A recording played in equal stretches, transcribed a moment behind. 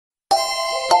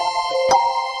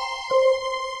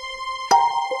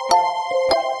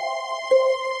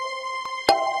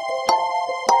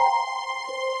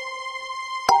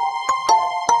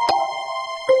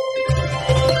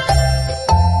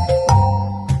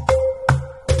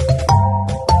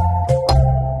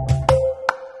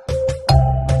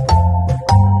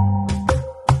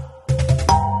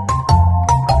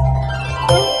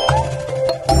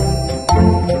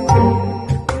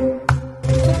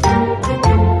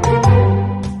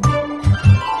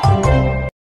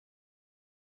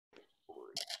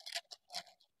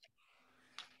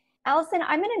Allison,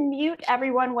 I'm going to mute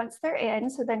everyone once they're in,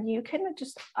 so then you can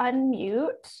just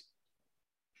unmute.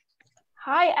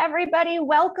 Hi, everybody.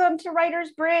 Welcome to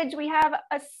Writer's Bridge. We have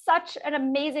such an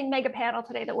amazing mega panel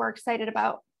today that we're excited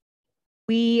about.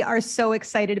 We are so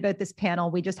excited about this panel.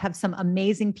 We just have some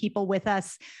amazing people with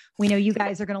us. We know you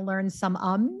guys are going to learn some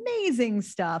amazing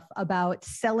stuff about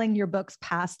selling your books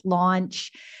past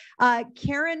launch.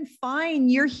 Karen Fine,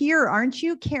 you're here, aren't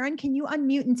you? Karen, can you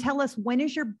unmute and tell us, when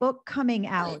is your book coming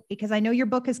out? Because I know your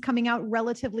book is coming out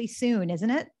relatively soon, isn't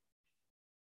it?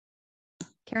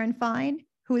 Karen Fine,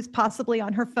 who is possibly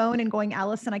on her phone and going,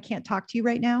 Allison, I can't talk to you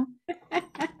right now.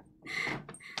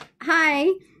 Hi.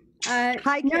 Hi,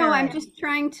 Karen. No, I'm just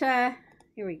trying to,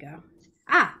 here we go.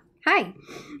 Hi.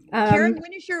 Karen,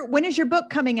 when is your book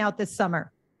coming out this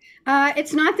summer?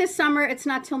 It's not this summer. It's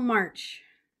not till March.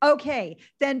 Okay,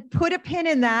 then put a pin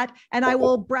in that and I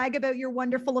will brag about your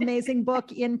wonderful, amazing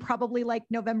book in probably like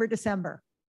November, December.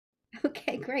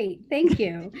 Okay, great. Thank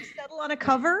you. Did you settle on a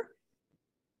cover?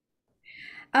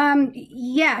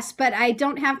 Yes, but I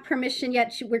don't have permission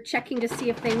yet. We're checking to see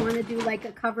if they want to do like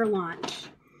a cover launch.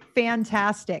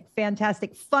 Fantastic.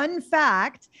 Fantastic. Fun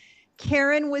fact,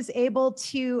 Karen was able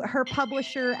to, her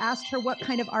publisher asked her what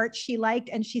kind of art she liked.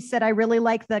 And she said, I really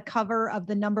like the cover of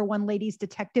the #1 Ladies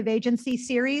Detective Agency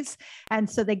series. And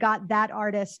so they got that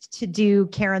artist to do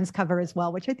Karen's cover as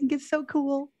well, which I think is so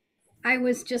cool. I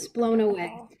was just blown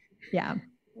away. Yeah.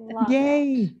 Love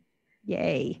Yay. it.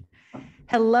 Yay.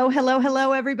 Hello, hello,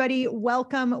 hello, everybody.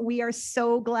 Welcome. We are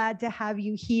so glad to have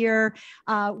you here.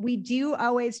 We do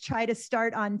always try to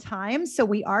start on time, so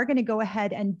we are going to go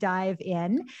ahead and dive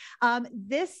in.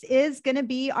 This is going to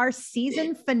be our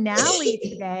season finale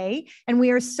today, and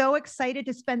we are so excited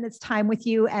to spend this time with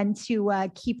you and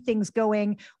to keep things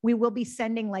going. We will be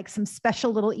sending like some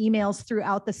special little emails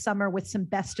throughout the summer with some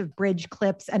best of bridge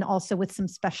clips and also with some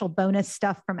special bonus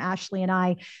stuff from Ashley and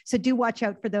I. So do watch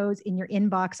out for those in your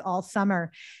inbox all summer.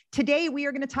 Today, we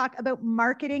are going to talk about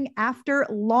marketing after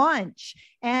launch.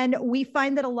 And we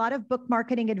find that a lot of book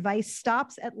marketing advice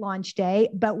stops at launch day,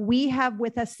 but we have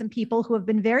with us some people who have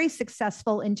been very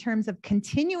successful in terms of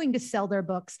continuing to sell their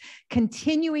books,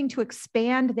 continuing to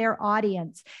expand their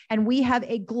audience. And we have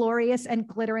a glorious and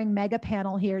glittering mega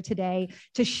panel here today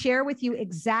to share with you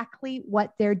exactly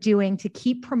what they're doing to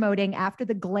keep promoting after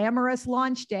the glamorous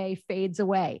launch day fades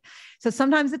away. So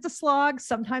sometimes it's a slog,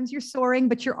 sometimes you're soaring,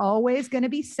 but you're always going to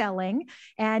be selling.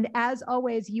 And as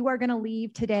always, you are going to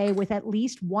leave today with at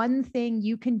least one thing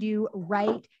you can do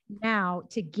right now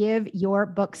to give your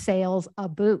book sales a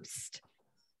boost.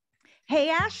 Hey,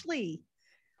 Ashley.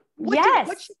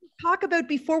 What should we talk about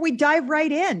before we dive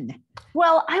right in?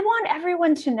 Well, I want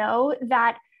everyone to know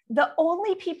that the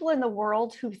only people in the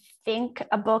world who think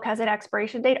a book has an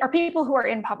expiration date are people who are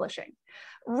in publishing.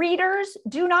 Readers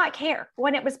do not care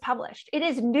when it was published. It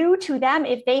is new to them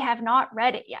if they have not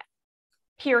read it yet,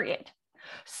 period.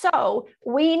 So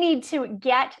we need to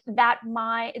get that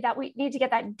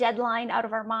deadline out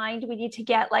of our mind. We need to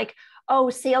get like,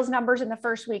 oh, sales numbers in the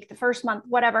first week, the first month,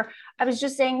 whatever. I was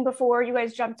just saying before everyone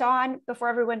jumped on,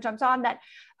 that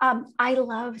I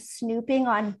love snooping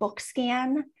on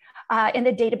BookScan in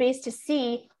the database to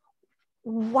see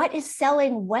what is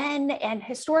selling when, and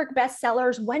historic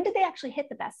bestsellers, when did they actually hit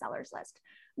the bestsellers list?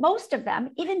 Most of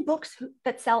them, even books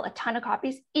that sell a ton of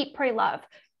copies, Eat, Pray, Love,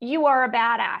 You Are a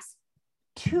Badass,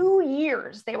 2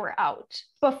 years they were out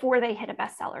before they hit a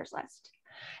bestsellers list.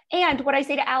 And what I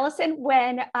say to Allison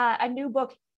when a new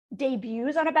book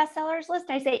debuts on a bestsellers list,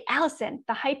 I say, Allison,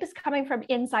 the hype is coming from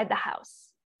inside the house.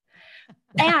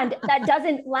 And that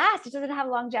doesn't last. It doesn't have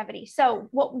longevity. So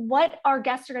what our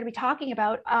guests are going to be talking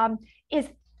about is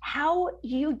how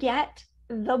you get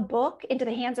the book into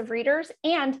the hands of readers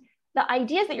and the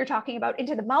ideas that you're talking about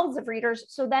into the mouths of readers.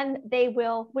 So then they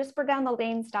will whisper down the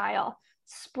lane style,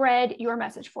 spread your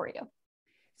message for you,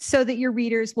 so that your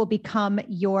readers will become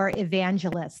your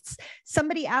evangelists.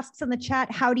 Somebody asks in the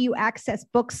chat, how do you access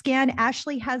BookScan?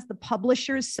 Ashley has the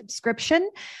publisher's subscription.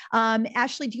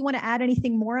 Ashley, do you want to add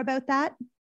anything more about that?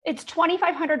 It's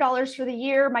 $2,500 for the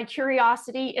year. My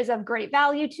curiosity is of great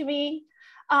value to me.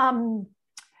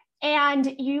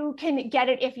 And you can get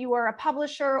it if you are a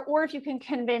publisher, or if you can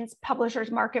convince Publishers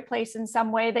Marketplace in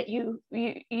some way that you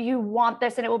want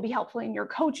this and it will be helpful in your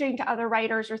coaching to other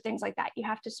writers or things like that. You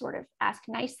have to sort of ask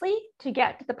nicely to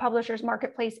get the Publishers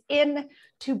Marketplace in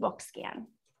to BookScan.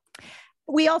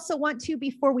 We also want to,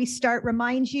 before we start,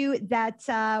 remind you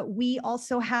that we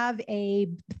also have a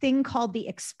thing called the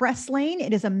Express Lane.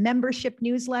 It is a membership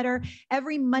newsletter.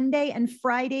 Every Monday and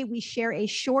Friday, we share a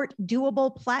short,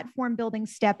 doable platform building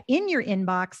step in your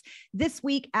inbox. This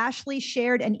week, Ashley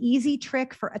shared an easy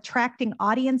trick for attracting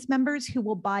audience members who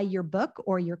will buy your book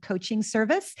or your coaching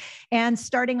service. And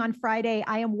starting on Friday,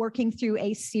 I am working through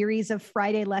a series of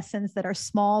Friday lessons that are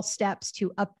small steps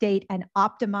to update and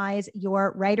optimize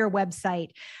your writer website.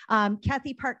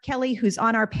 Kathy Park Kelly, who's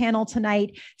on our panel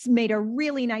tonight, made a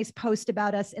really nice post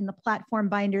about us in the platform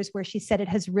binders where she said it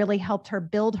has really helped her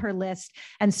build her list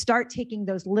and start taking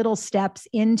those little steps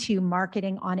into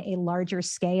marketing on a larger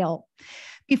scale.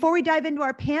 Before we dive into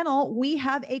our panel, we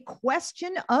have a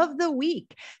question of the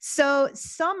week. So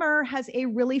Summer has a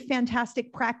really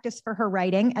fantastic practice for her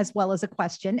writing as well as a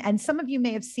question. And some of you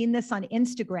may have seen this on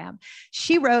Instagram.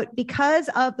 She wrote, because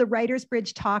of the Writer's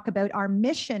Bridge talk about our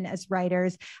mission as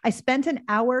writers, I spent an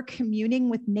hour communing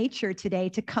with nature today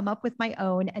to come up with my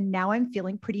own. And now I'm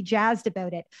feeling pretty jazzed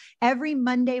about it. Every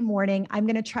Monday morning, I'm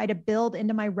going to try to build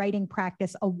into my writing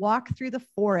practice a walk through the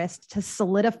forest to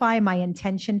solidify my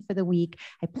intention for the week.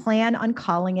 I plan on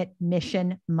calling it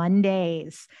Mission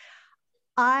Mondays.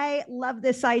 I love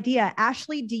this idea.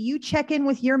 Ashley, do you check in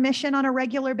with your mission on a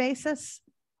regular basis?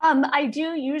 I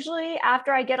do usually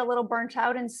after I get a little burnt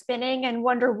out and spinning and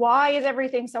wonder why is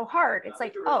everything so hard? It's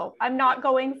like, oh, I'm not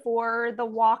going for the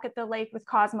walk at the lake with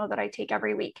Cosmo that I take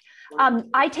every week.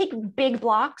 I take big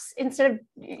blocks instead of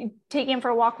taking him for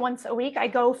a walk once a week. I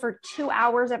go for 2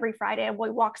 hours every Friday and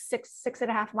we walk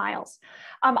 6.5 miles.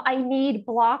 I need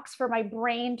blocks for my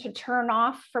brain to turn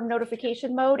off from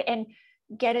notification mode and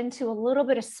get into a little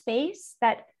bit of space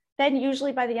that then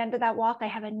usually by the end of that walk, I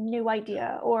have a new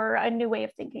idea or a new way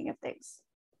of thinking of things.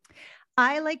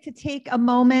 I like to take a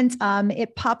moment.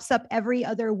 It pops up every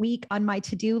other week on my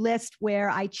to-do list where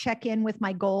I check in with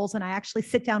my goals and I actually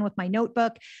sit down with my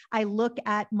notebook. I look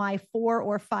at my 4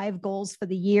 or 5 goals for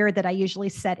the year that I usually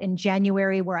set in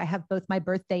January, where I have both my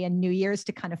birthday and New Year's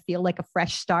to kind of feel like a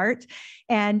fresh start.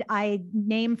 And I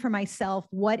name for myself,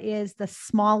 what is the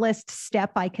smallest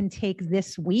step I can take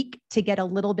this week to get a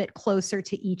little bit closer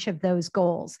to each of those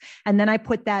goals? And then I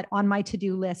put that on my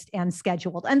to-do list and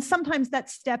scheduled. And sometimes that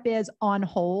step is on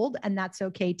hold, and that's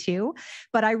okay too.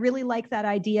 But I really like that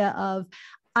idea of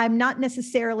I'm not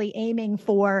necessarily aiming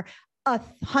for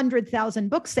 100,000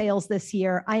 book sales this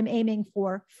year. I'm aiming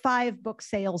for 5 book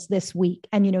sales this week.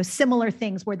 And, you know, similar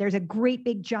things where there's a great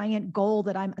big giant goal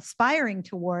that I'm aspiring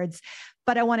towards,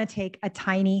 but I want to take a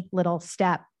tiny little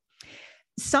step.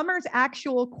 Summer's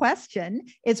actual question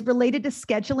is related to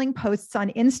scheduling posts on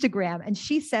Instagram. And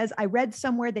she says, I read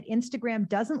somewhere that Instagram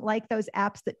doesn't like those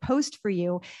apps that post for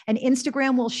you. And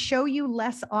Instagram will show you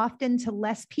less often to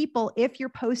less people if your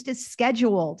post is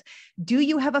scheduled. Do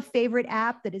you have a favorite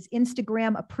app that is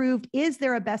Instagram approved? Is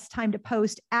there a best time to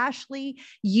post? Ashley,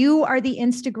 you are the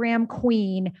Instagram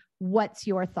queen. What's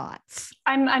your thoughts?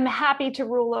 I'm happy to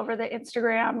rule over the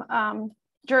Instagram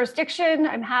jurisdiction.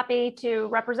 I'm happy to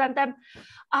represent them.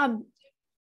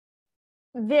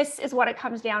 This is what it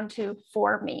comes down to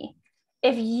for me.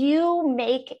 If you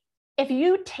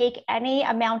take any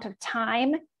amount of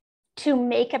time to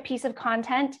make a piece of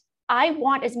content, I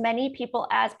want as many people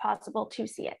as possible to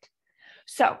see it.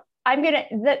 So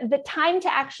the time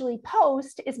to actually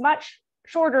post is much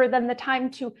shorter than the time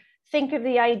to think of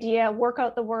the idea, work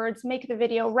out the words, make the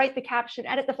video, write the caption,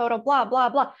 edit the photo, blah, blah,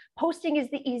 blah. Posting is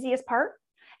the easiest part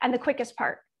and the quickest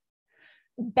part.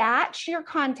 Batch your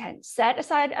content, set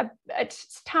aside a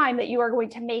time that you are going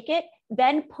to make it,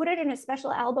 then put it in a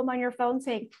special album on your phone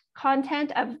saying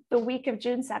content of the week of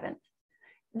June 7th.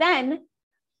 Then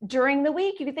during the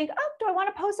week, you can think, oh, do I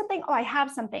want to post something? Oh, I have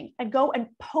something, and go and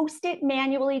post it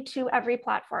manually to every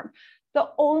platform. The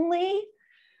only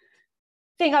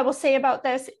thing I will say about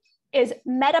this is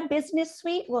Meta Business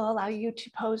Suite will allow you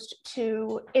to post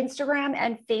to Instagram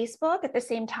and Facebook at the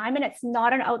same time, and it's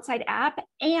not an outside app.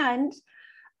 And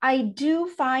I do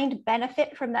find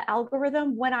benefit from the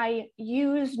algorithm when I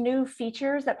use new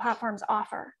features that platforms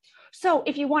offer. So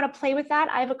if you want to play with that,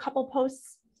 I have a couple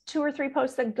posts, 2 or 3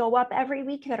 posts that go up every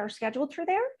week that are scheduled through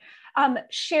there,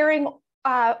 sharing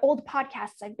old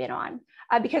podcasts I've been on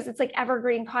because it's like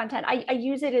evergreen content. I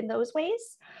use it in those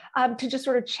ways to just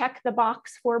sort of check the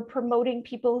box for promoting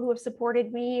people who have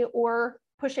supported me or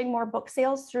pushing more book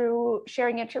sales through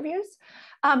sharing interviews.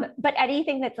 But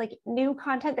anything that's like new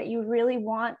content that you really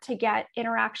want to get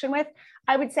interaction with,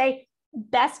 I would say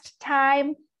best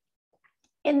time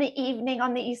in the evening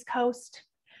on the East Coast.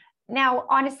 Now,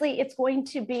 honestly, it's going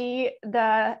to be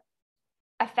the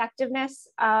effectiveness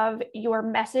of your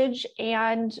message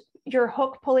and your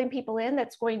hook pulling people in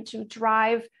that's going to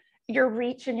drive your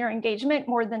reach and your engagement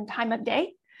more than time of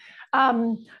day.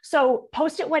 So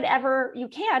post it whenever you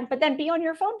can, but then be on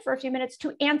your phone for a few minutes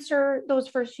to answer those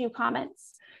first few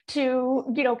comments, to,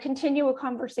 you know, continue a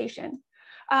conversation.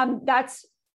 That's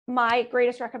my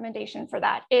greatest recommendation for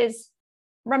that is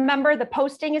remember the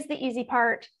posting is the easy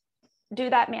part. Do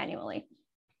that manually.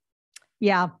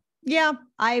 Yeah. Yeah,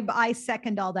 I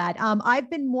second all that. I've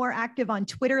been more active on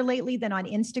Twitter lately than on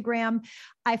Instagram.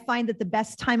 I find that the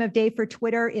best time of day for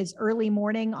Twitter is early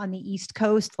morning on the East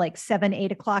Coast, like 7,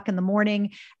 8 o'clock in the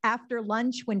morning after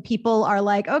lunch, when people are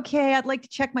like, okay, I'd like to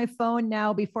check my phone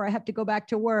now before I have to go back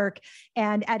to work.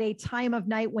 And at a time of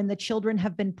night when the children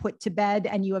have been put to bed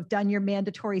and you have done your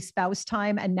mandatory spouse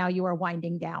time and now you are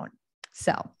winding down.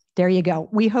 So there you go.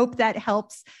 We hope that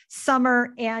helps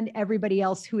Summer and everybody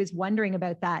else who is wondering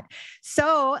about that.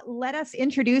 So let us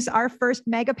introduce our first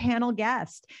mega panel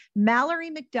guest.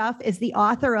 Mallory McDuff is the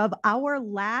author of Our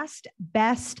Last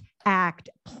Best Act,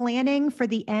 Planning for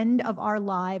the End of Our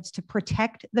Lives to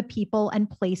Protect the People and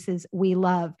Places We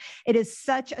Love. It is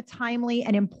such a timely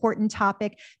and important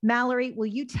topic. Mallory, will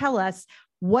you tell us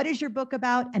what is your book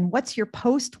about and what's your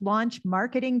post-launch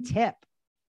marketing tip?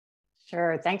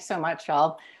 Sure. Thanks so much,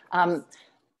 y'all.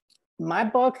 My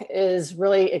book is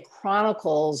really, it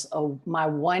chronicles my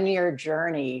 1-year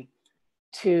journey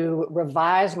to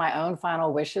revise my own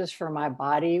final wishes for my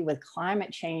body with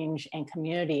climate change and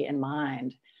community in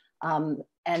mind. And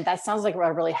that sounds like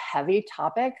a really heavy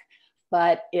topic,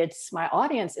 but my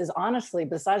audience is honestly,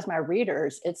 besides my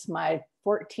readers, it's my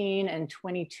 14 and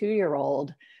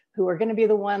 22-year-old who are going to be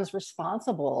the ones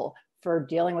responsible for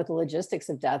dealing with the logistics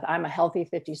of death. I'm a healthy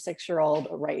 56-year-old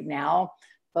right now,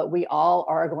 but we all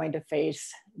are going to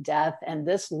face death. And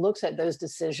this looks at those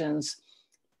decisions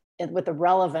with the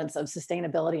relevance of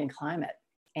sustainability and climate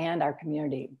and our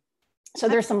community. So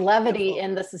there's some levity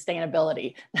in the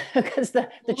sustainability because the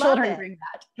children bring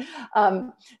that.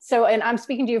 And I'm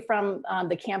speaking to you from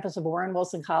the campus of Warren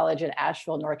Wilson College in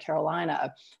Asheville, North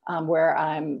Carolina, where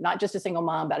I'm not just a single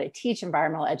mom, but I teach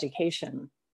environmental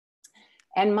education.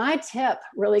 And my tip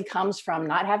really comes from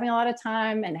not having a lot of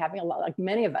time and having like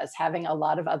many of us, having a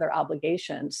lot of other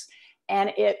obligations.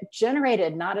 And it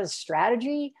generated not as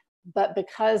strategy, but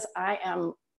because I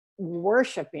am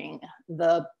worshiping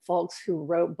the folks who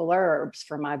wrote blurbs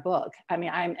for my book. I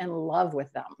mean, I'm in love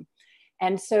with them.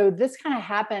 And so this kind of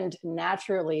happened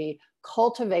naturally,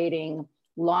 cultivating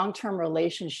long-term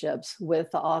relationships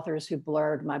with the authors who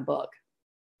blurbed my book,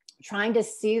 trying to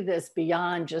see this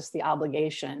beyond just the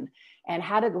obligation. And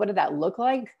what did that look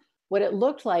like? What it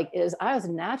looked like is I was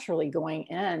naturally going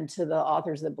into the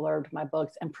authors that blurbed my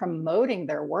books and promoting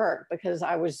their work because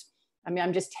I'm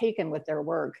just taken with their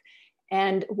work.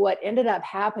 And what ended up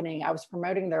happening, I was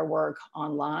promoting their work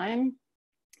online.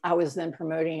 I was then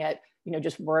promoting it,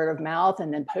 just word of mouth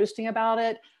and then posting about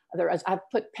it. I've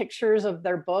put pictures of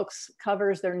their books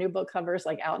covers, their new book covers,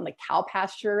 like out in the cow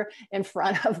pasture in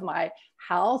front of my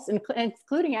house,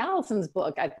 including Allison's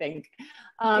book, I think.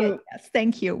 Yes,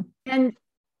 thank you. And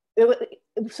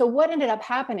so what ended up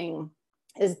happening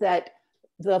is that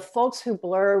the folks who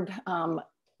blurbed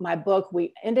my book,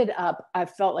 I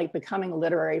felt like becoming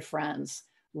literary friends,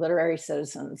 literary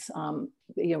citizens,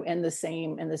 in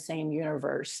the same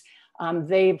universe.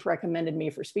 They've recommended me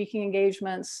for speaking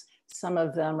engagements. Some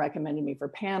of them recommended me for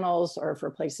panels or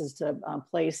for places to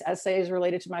place essays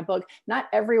related to my book. Not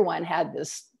everyone had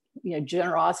this,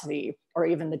 generosity or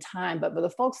even the time, but the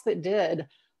folks that did,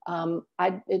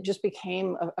 it just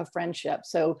became a friendship.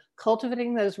 So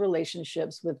cultivating those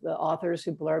relationships with the authors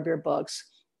who blurb your books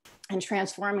and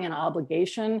transforming an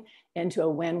obligation into a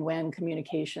win-win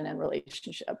communication and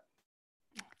relationship.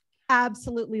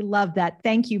 Absolutely love that.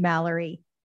 Thank you, Mallory.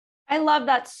 I love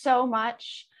that so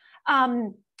much.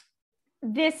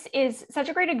 This is such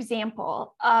a great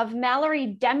example of Mallory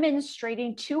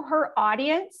demonstrating to her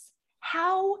audience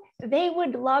how they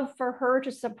would love for her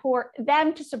to support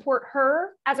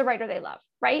her as a writer they love,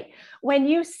 right? When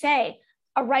you say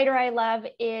a writer I love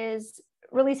is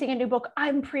releasing a new book,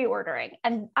 I'm pre-ordering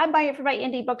and I'm buying it from my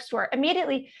indie bookstore.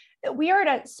 Immediately, we are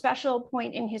at a special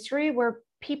point in history where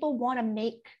people want to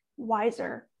make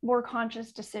wiser, more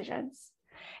conscious decisions.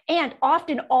 And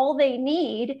often all they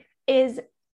need is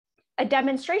a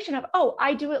demonstration of, oh,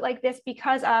 I do it like this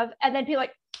because of, and then be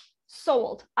like,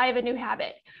 sold, I have a new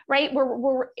habit, right?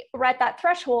 We're at that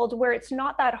threshold where it's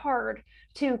not that hard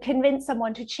to convince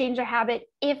someone to change a habit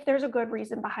if there's a good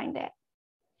reason behind it.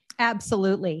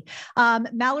 Absolutely.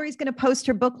 Mallory's going to post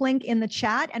her book link in the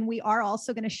chat, and we are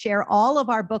also going to share all of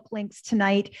our book links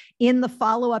tonight in the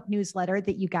follow-up newsletter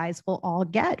that you guys will all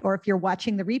get. Or if you're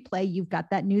watching the replay, you've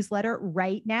got that newsletter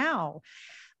right now.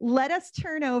 Let us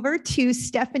turn over to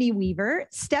Stephanie Weaver.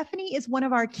 Stephanie is one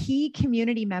of our key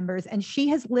community members, and she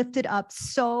has lifted up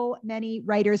so many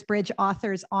Writer's Bridge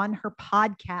authors on her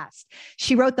podcast.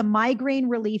 She wrote the Migraine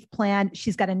Relief Plan.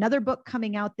 She's got another book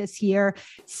coming out this year.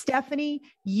 Stephanie,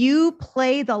 you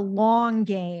play the long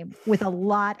game with a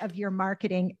lot of your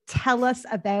marketing. Tell us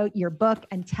about your book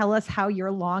and tell us how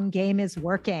your long game is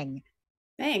working.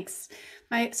 Thanks.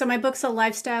 My book's a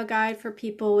lifestyle guide for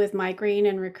people with migraine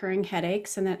and recurring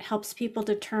headaches, and it helps people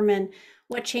determine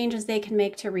what changes they can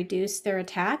make to reduce their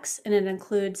attacks. And it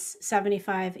includes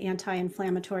 75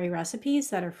 anti-inflammatory recipes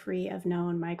that are free of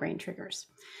known migraine triggers.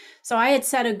 So I had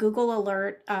set a Google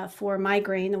alert for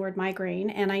migraine, the word migraine,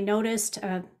 and I noticed,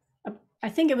 I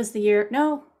think it was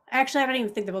actually, I don't even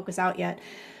think the book was out yet.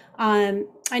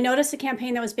 I noticed a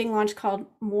campaign that was being launched called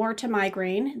More to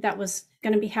Migraine that was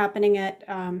going to be happening at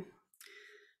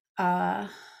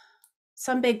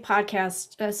some big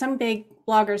podcast, some big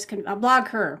bloggers can blog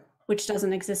her, which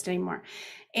doesn't exist anymore.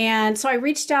 And so I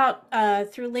reached out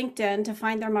through LinkedIn to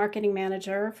find their marketing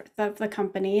manager for the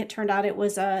company. It turned out it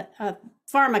was a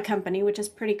pharma company, which is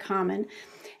pretty common.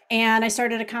 And I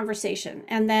started a conversation.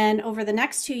 And then over the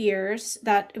next 2 years,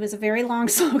 it was a very long,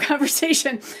 slow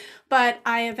conversation, but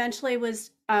I eventually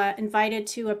was invited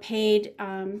to a paid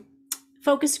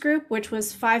focus group, which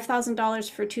was $5,000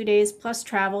 for 2 days plus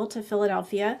travel to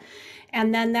Philadelphia.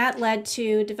 And then that led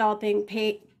to being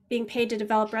paid to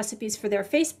develop recipes for their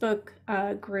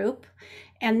Facebook group.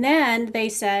 And then they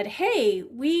said, hey,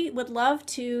 we would love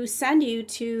to send you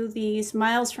to these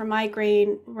Miles for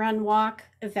Migraine run walk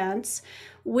events.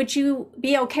 Would you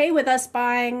be okay with us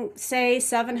buying, say,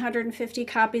 750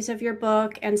 copies of your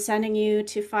book and sending you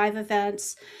to 5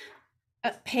 events,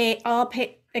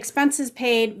 expenses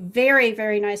paid, very,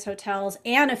 very nice hotels,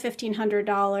 and a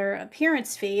 $1,500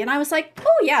 appearance fee? And I was like,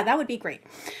 oh yeah, that would be great.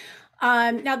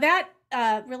 Now that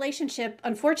relationship,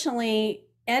 unfortunately,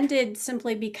 ended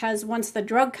simply because once the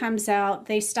drug comes out,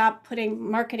 they stop putting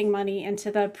marketing money into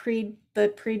the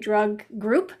pre-drug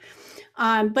group.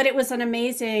 But it was an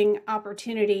amazing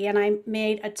opportunity, and I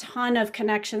made a ton of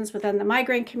connections within the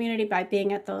migraine community by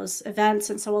being at those events.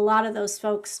 And so a lot of those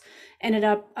folks ended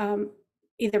up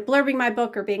either blurbing my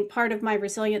book or being part of my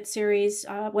Resilient series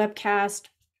webcast.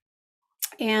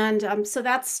 And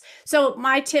so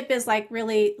my tip is like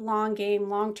really long game,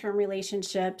 long-term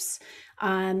relationships.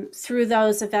 Through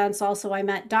those events, also, I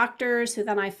met doctors who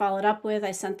then I followed up with.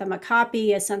 I sent them a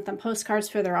copy. I sent them postcards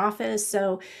for their office.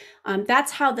 So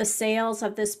that's how the sales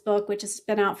of this book, which has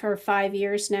been out for 5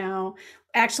 years now,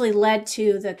 actually led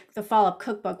to the follow-up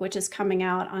cookbook, which is coming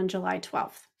out on July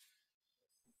 12th.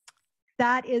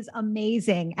 That is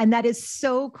amazing. And that is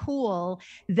so cool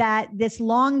that this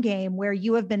long game where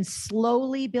you have been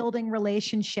slowly building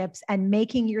relationships and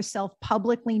making yourself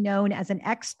publicly known as an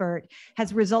expert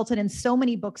has resulted in so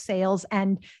many book sales.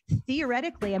 And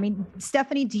theoretically, I mean,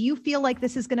 Stephanie, do you feel like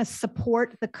this is going to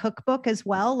support the cookbook as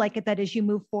well? Like that as you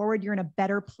move forward, you're in a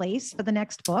better place for the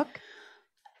next book?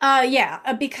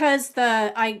 Because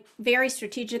I very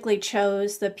strategically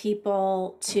chose the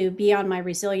people to be on my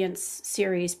Resilience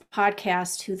series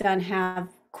podcast who then have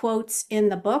quotes in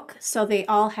the book. So they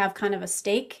all have kind of a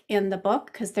stake in the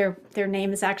book because their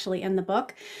name is actually in the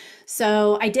book.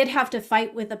 So I did have to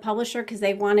fight with the publisher because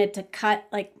they wanted to cut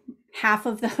like half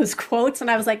of those quotes.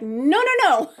 And I was like, no,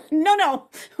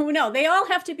 they all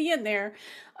have to be in there.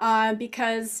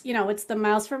 Because, it's the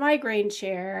Miles for Migraine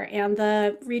chair and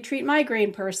the retreat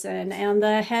migraine person and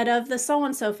the head of the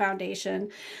so-and-so foundation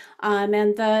and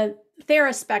the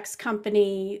Theraspex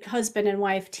company, husband and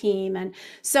wife team. And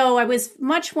so I was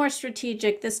much more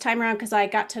strategic this time around because I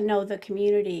got to know the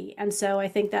community. And so I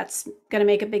think that's going to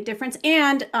make a big difference.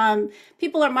 And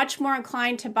people are much more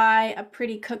inclined to buy a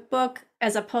pretty cookbook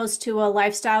as opposed to a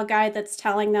lifestyle guide that's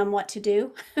telling them what to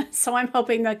do. So I'm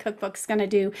hoping the cookbook's going to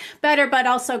do better, but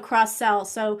also cross-sell.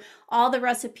 So all the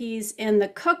recipes in the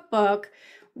cookbook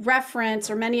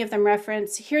reference, or many of them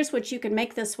reference, here's what you can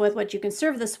make this with, what you can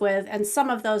serve this with. And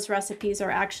some of those recipes are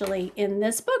actually in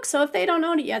this book. So if they don't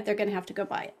own it yet, they're going to have to go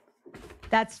buy it.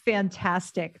 That's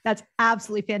fantastic. That's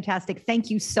absolutely fantastic.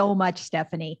 Thank you so much,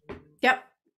 Stephanie. Yep.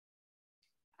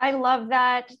 I love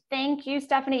that. Thank you,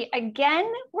 Stephanie.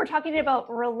 Again, we're talking about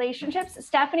relationships.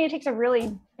 Stephanie takes a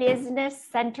really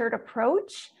business-centered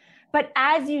approach. But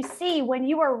as you see, when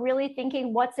you are really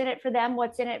thinking what's in it for them,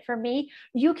 what's in it for me,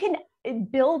 you can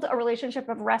build a relationship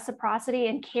of reciprocity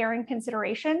and care and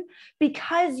consideration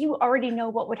because you already know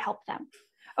what would help them.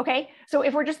 Okay. So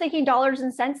if we're just thinking dollars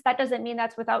and cents, that doesn't mean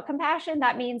that's without compassion.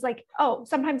 That means like, oh,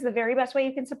 sometimes the very best way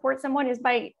you can support someone is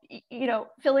by,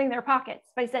 filling their pockets,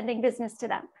 by sending business to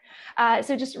them.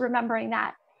 So just remembering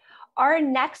that. Our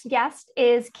next guest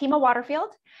is Kima Waterfield.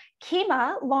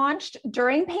 Kima launched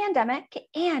during pandemic,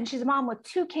 and she's a mom with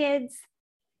 2 kids.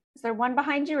 Is there one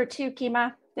behind you or 2,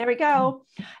 Kima? There we go.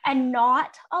 And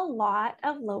not a lot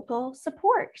of local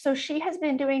support. So she has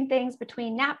been doing things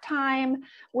between nap time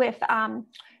with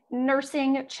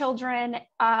nursing children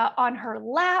on her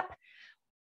lap.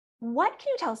 What can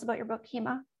you tell us about your book,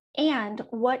 Kima? And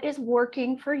what is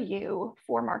working for you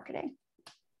for marketing?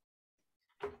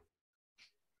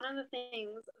 One of the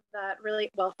things that really,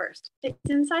 well, first, it's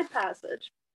Inside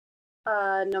Passage,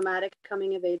 a nomadic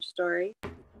coming of age story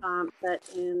set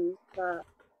in the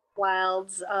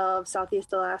wilds of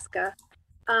Southeast Alaska.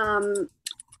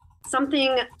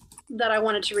 Something that I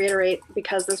wanted to reiterate,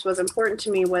 because this was important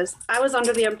to me, was I was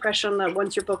under the impression that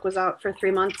once your book was out for 3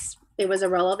 months, it was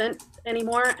irrelevant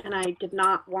anymore. And I did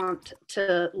not want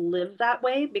to live that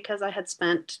way, because I had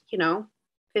spent,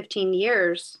 15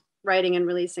 years writing and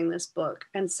releasing this book.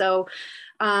 And so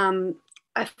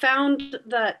I found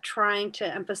that trying to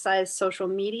emphasize social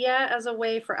media as a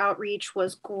way for outreach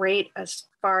was great, as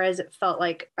far as it felt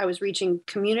like I was reaching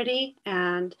community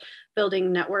and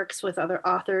building networks with other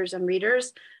authors and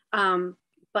readers.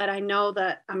 But I know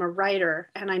that I'm a writer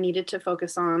and I needed to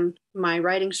focus on my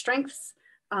writing strengths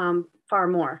far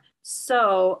more.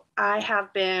 So I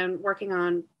have been working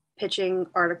on pitching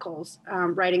articles,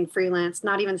 writing freelance,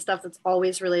 not even stuff that's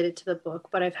always related to the book,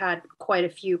 but I've had quite a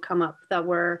few come up that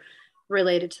were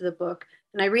related to the book.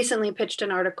 And I recently pitched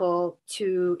an article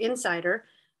to Insider.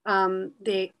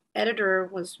 The editor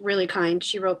was really kind.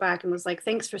 She wrote back and was like,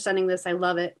 thanks for sending this. I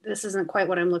love it. This isn't quite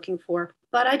what I'm looking for,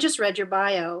 but I just read your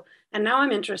bio and now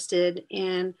I'm interested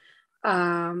in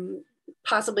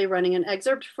possibly running an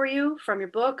excerpt for you from your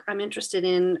book. I'm interested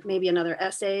in maybe another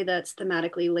essay that's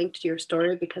thematically linked to your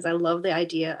story, because I love the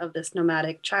idea of this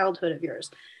nomadic childhood of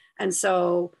yours. And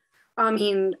so,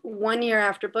 1 year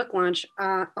after book launch,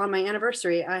 on my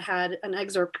anniversary, I had an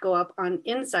excerpt go up on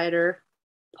Insider,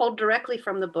 pulled directly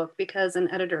from the book, because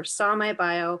an editor saw my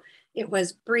bio. It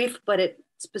was brief, but it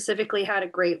specifically had a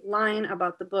great line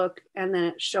about the book. And then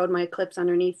it showed my clips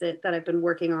underneath it that I've been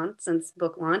working on since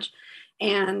book launch.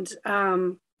 And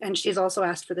she's also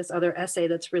asked for this other essay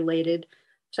that's related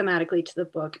thematically to the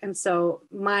book. And so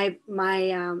I'm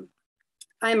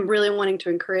really wanting to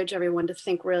encourage everyone to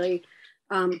think really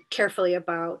carefully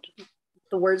about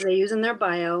the words they use in their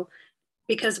bio,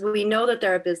 because we know that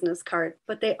they're a business card,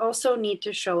 but they also need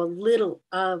to show a little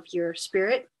of your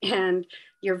spirit and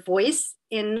your voice,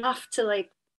 enough to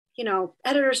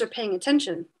editors are paying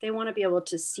attention. They want to be able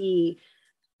to see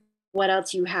what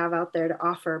else you have out there to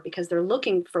offer, because they're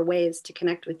looking for ways to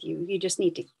connect with you. You just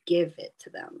need to give it to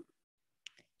them.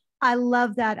 I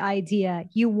love that idea.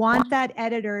 You want that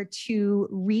editor to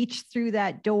reach through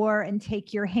that door and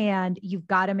take your hand. You've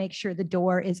got to make sure the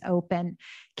door is open.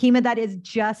 Kima, that is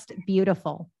just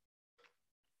beautiful.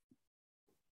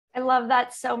 I love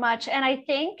that so much. And I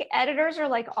think editors are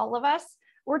like all of us.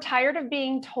 We're tired of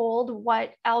being told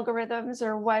what algorithms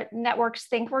or what networks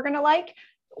think we're going to like.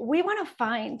 We want to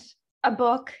find a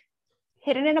book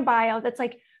hidden in a bio that's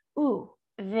like, ooh,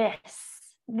 this,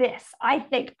 I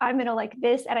think I'm going to like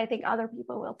this. And I think other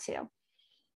people will too.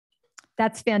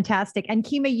 That's fantastic. And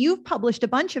Kima, you've published a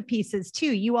bunch of pieces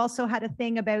too. You also had a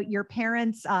thing about your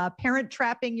parents, parent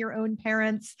trapping your own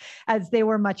parents as they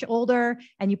were much older.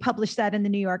 And you published that in the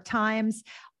New York Times.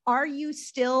 Are you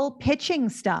still pitching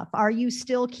stuff? Are you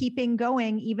still keeping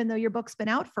going, even though your book's been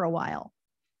out for a while?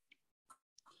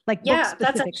 Like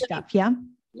book-specific stuff, yeah?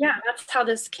 Yeah, that's how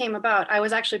this came about. I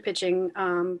was actually pitching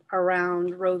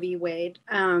around Roe v. Wade,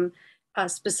 a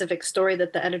specific story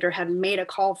that the editor had made a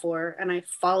call for, and I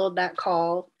followed that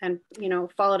call and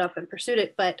followed up and pursued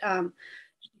it. But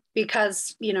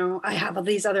because I have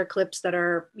these other clips that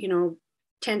are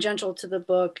tangential to the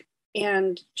book,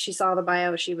 and she saw the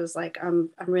bio, she was like, I'm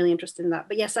really interested in that.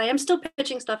 But yes, I am still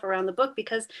pitching stuff around the book,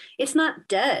 because it's not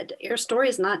dead. Your story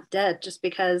is not dead just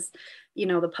because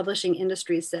the publishing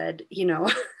industry said,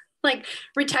 like,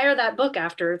 retire that book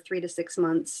after 3 to 6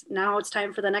 months. Now it's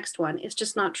time for the next one. It's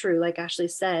just not true. Like Ashley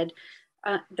said,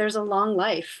 there's a long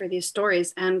life for these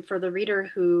stories. And for the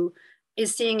reader who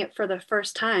is seeing it for the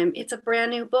first time, it's a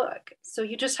brand new book. So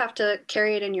you just have to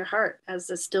carry it in your heart as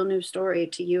a still new story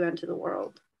to you and to the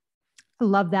world. I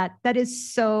love that. That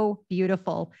is so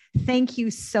beautiful. Thank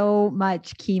you so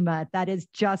much, Kima. That is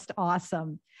just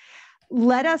awesome.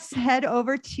 let us head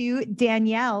over to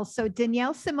Danielle. So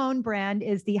Danielle Simone Brand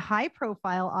is the high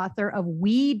profile author of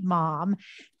Weed Mom.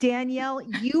 Danielle,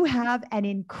 you have an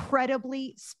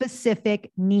incredibly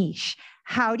specific niche.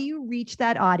 How do you reach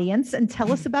that audience? And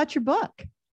tell us about your book.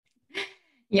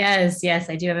 Yes,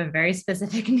 I do have a very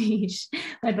specific niche.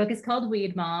 My book is called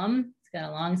Weed Mom. Got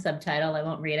a long subtitle. I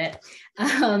won't read it.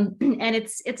 And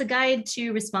it's a guide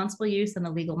to responsible use in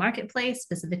the legal marketplace,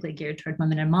 specifically geared toward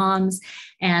women and moms,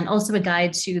 and also a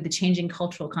guide to the changing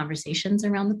cultural conversations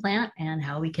around the plant and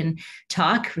how we can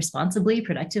talk responsibly,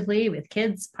 productively with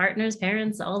kids, partners,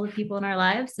 parents, all the people in our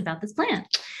lives about this plant.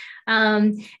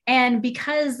 And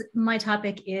because my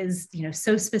topic is,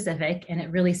 so specific and it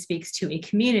really speaks to a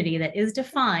community that is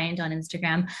defined on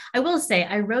Instagram, I will say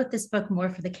I wrote this book more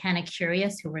for the canna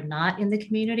curious who were not in the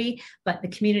community, but the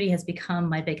community has become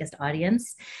my biggest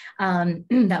audience.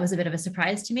 That was a bit of a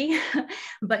surprise to me,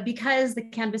 but because the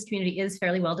cannabis community is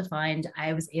fairly well defined,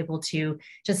 I was able to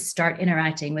just start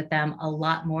interacting with them a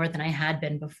lot more than I had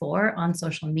been before on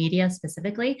social media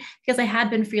specifically, because I had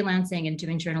been freelancing and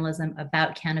doing journalism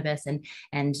about cannabis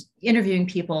and interviewing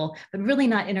people, but really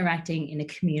not interacting in a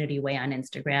community way on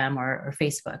Instagram or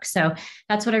Facebook. So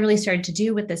that's what I really started to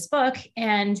do with this book.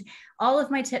 And all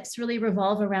of my tips really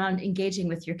revolve around engaging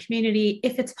with your community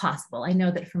if it's possible. I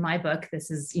know that for my book, this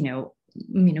is,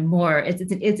 more, it's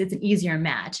an easier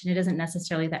match, and it isn't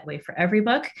necessarily that way for every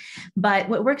book. But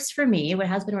what works for me, what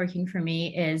has been working for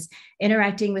me, is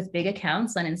interacting with big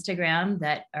accounts on Instagram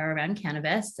that are around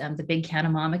cannabis, the big Canna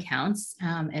Mom accounts,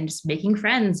 and just making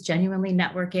friends, genuinely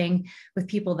networking with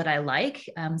people that I like.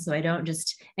 So I don't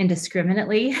just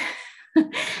indiscriminately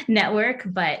network,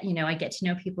 but I get to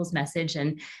know people's message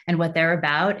and what they're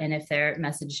about, and if their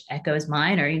message echoes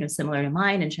mine or similar to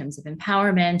mine in terms of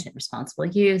empowerment and responsible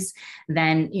use,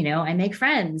 then I make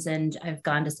friends. And I've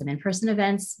gone to some in-person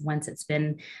events once it's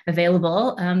been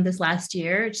available this last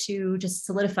year to just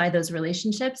solidify those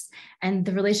relationships, and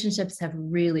the relationships have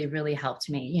really helped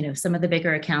me. Some of the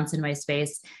bigger accounts in my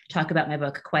space talk about my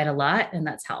book quite a lot, and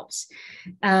that's helped.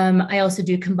 I also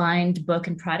do combined book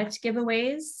and product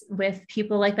giveaways with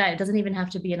people like that. It doesn't even have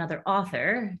to be another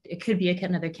author. It could be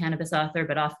another cannabis author,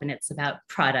 but often it's about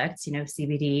products,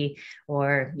 CBD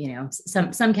or,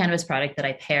 some cannabis product that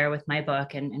I pair with my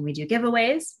book, and we do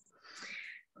giveaways.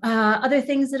 Other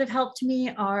things that have helped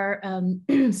me are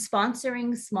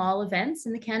sponsoring small events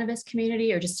in the cannabis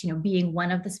community, or just, being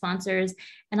one of the sponsors.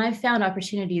 And I've found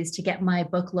opportunities to get my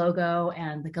book logo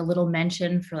and like a little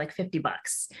mention for like $50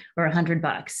 or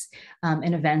 $100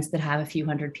 in events that have a few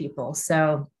hundred people.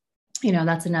 So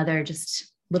that's another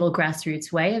just little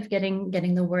grassroots way of getting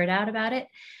the word out about it.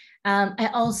 I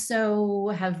also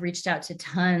have reached out to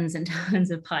tons and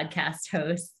tons of podcast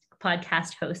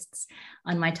hosts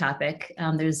on my topic.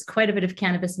 There's quite a bit of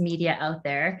cannabis media out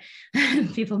there.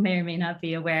 People may or may not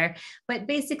be aware, but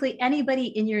basically anybody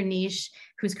in your niche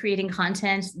who's creating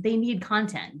content, they need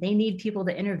content. They need people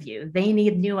to interview. They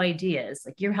need new ideas.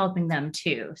 Like, you're helping them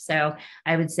too. So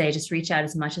I would say just reach out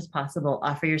as much as possible,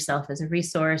 offer yourself as a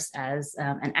resource, as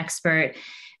an expert.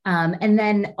 And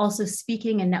then also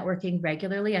speaking and networking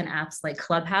regularly on apps like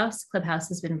Clubhouse. Clubhouse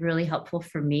has been really helpful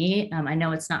for me. I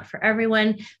know it's not for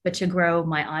everyone, but to grow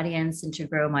my audience and to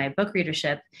grow my book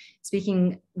readership,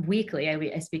 speaking weekly,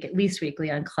 I speak at least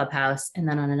weekly on Clubhouse, and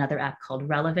then on another app called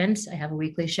Relevant. I have a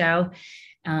weekly show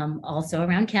also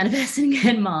around cannabis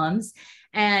and moms.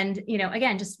 And,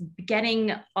 again, just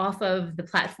getting off of the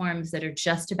platforms that are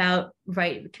just about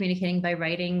communicating by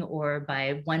writing or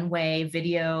by one-way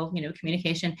video,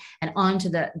 communication, and onto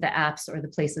the apps or the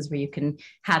places where you can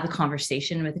have a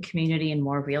conversation with the community in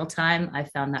more real time. I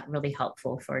found that really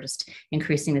helpful for just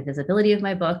increasing the visibility of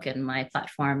my book and my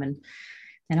platform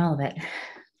and all of it.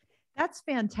 That's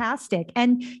fantastic.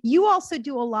 And you also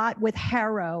do a lot with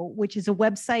Harrow, which is a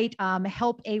website,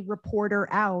 Help a Reporter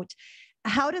Out.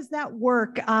 How does that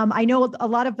work? I know a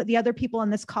lot of the other people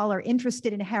on this call are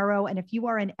interested in Harrow, and if you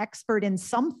are an expert in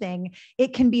something,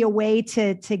 it can be a way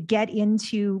to get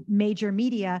into major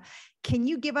media. Can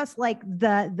you give us like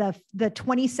the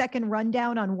 20-second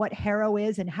rundown on what Harrow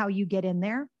is and how you get in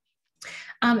there?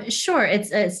 Sure.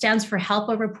 It stands for Help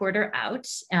a Reporter Out.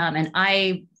 And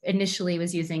I initially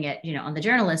was using it, on the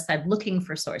journalist side, looking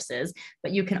for sources,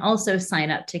 but you can also sign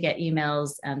up to get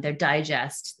emails, their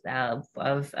digest of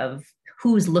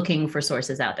who's looking for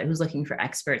sources out there, who's looking for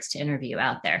experts to interview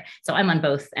out there. So I'm on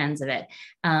both ends of it.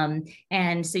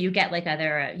 And so you get like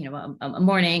either a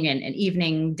morning and an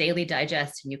evening daily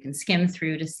digest, and you can skim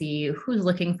through to see who's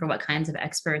looking for what kinds of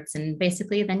experts. And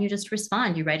basically then you just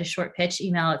respond. You write a short pitch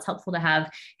email. It's helpful to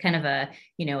have kind of a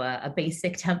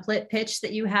basic template pitch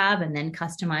that you have, and then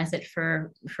customize it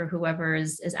for whoever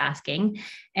is asking.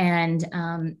 And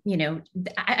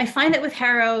I find that with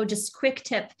HARO, just quick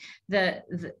tip,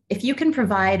 if you can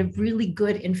provide really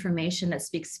good information that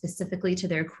speaks specifically to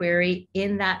their query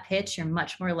in that pitch, you're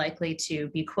much more likely to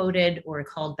be quoted or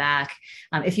called back.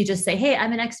 If you just say, hey,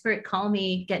 I'm an expert, call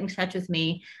me, get in touch with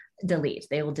me, delete.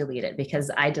 They will delete it,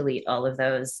 because I delete all of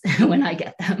those when I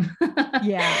get them.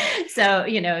 Yeah. So,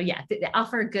 they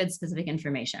offer good specific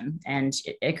information, and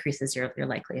it increases your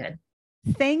likelihood.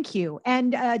 Thank you.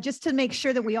 And just to make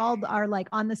sure that we all are like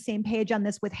on the same page on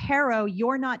this, with HARO,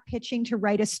 you're not pitching to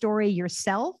write a story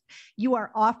yourself. You are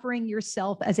offering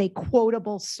yourself as a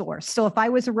quotable source. So if I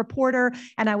was a reporter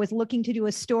and I was looking to do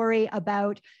a story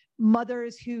about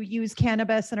mothers who use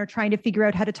cannabis and are trying to figure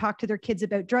out how to talk to their kids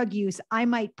about drug use, I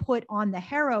might put on the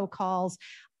HARO calls,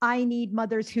 I need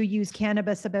mothers who use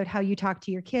cannabis about how you talk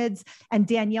to your kids. And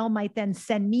Danielle might then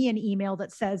send me an email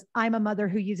that says, I'm a mother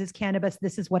who uses cannabis.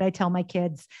 This is what I tell my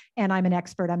kids. And I'm an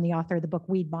expert. I'm the author of the book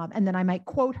Weed Mom. And then I might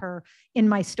quote her in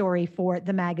my story for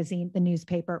the magazine, the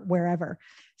newspaper, wherever.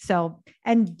 So,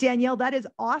 and Danielle, that is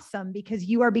awesome, because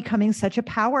you are becoming such a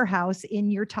powerhouse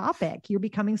in your topic. You're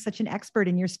becoming such an expert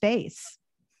in your space.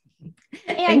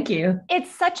 Thank you. It's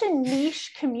such a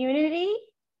niche community,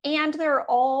 and they're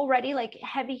already like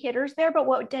heavy hitters there. But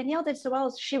what Danielle did so well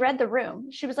is she read the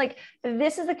room. She was like,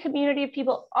 this is a community of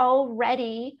people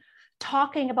already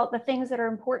talking about the things that are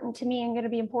important to me and going to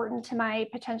be important to my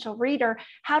potential reader.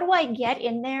 How do I get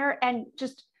in there and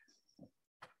just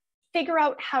figure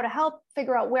out how to help,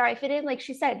 figure out where I fit in? Like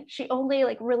she said, she only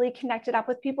like really connected up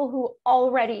with people who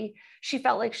already she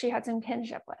felt like she had some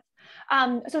kinship with.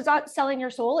 So it's not selling your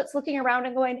soul. It's looking around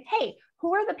and going, hey,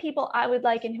 who are the people I would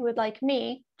like and who would like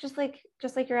me? Just like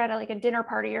you're at a dinner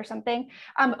party or something,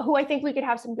 who I think we could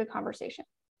have some good conversation.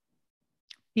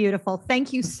 Beautiful.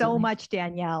 Thank you so much,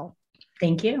 Danielle.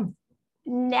 Thank you.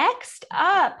 Next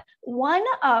up, one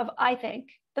of, I think,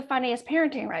 the funniest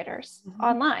parenting writers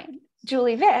online,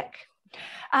 Julie Vick.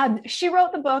 She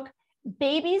wrote the book,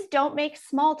 Babies Don't Make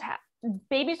Small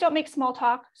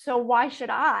Talk, So Why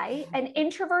Should I? An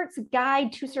Introvert's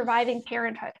Guide to Surviving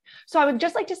Parenthood. So I would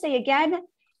just like to say again,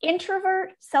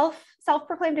 introvert,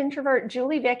 self-proclaimed introvert,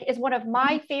 Julie Vick is one of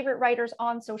my favorite writers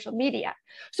on social media.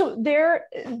 So there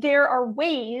are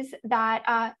ways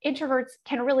that introverts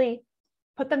can really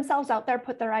put themselves out there,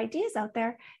 put their ideas out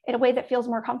there in a way that feels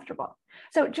more comfortable.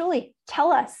 So Julie,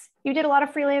 tell us, you did a lot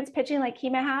of freelance pitching like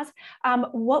Kima has.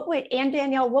 And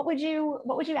Danielle, what would you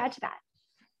add to that?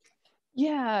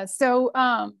 Yeah. So,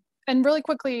 and really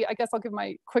quickly, I guess I'll give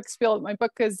my quick spiel. My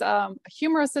book is a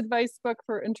humorous advice book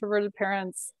for introverted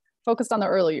parents focused on the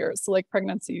early years, so like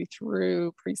pregnancy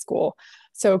through preschool.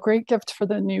 So great gift for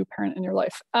the new parent in your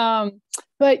life.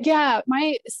 But yeah,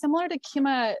 similar to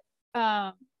Kima,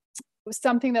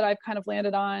 something that I've kind of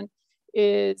landed on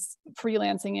is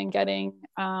freelancing and getting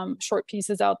short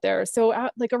pieces out there. So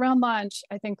like around launch,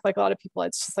 I think like a lot of people,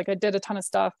 it's just like I did a ton of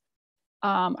stuff.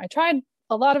 I tried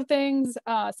a lot of things,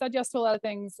 said yes to a lot of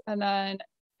things, and then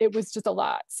it was just a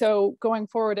lot. So going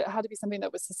forward, it had to be something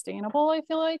that was sustainable, I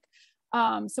feel like.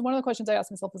 So one of the questions I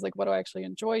asked myself was like, what do I actually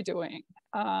enjoy doing?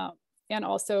 And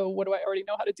also, what do I already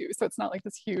know how to do? So it's not like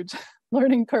this huge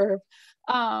learning curve,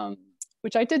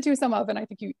 which I did do some of, and I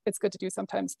think it's good to do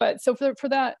sometimes. But so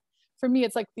for me,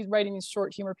 it's like writing these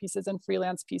short humor pieces and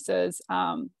freelance pieces,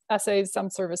 essays, some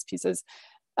service pieces.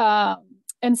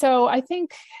 And so I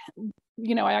think,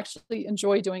 I actually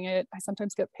enjoy doing it. I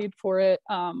sometimes get paid for it.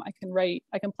 I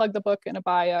can plug the book in a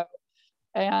bio.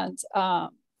 And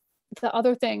the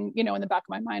other thing, in the back of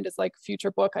my mind is like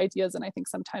future book ideas. And I think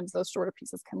sometimes those shorter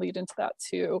pieces can lead into that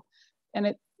too. And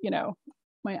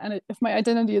if my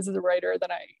identity is as a writer, then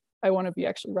I want to be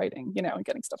actually writing, and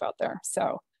getting stuff out there.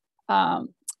 So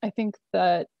I think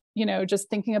that, just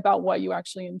thinking about what you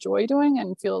actually enjoy doing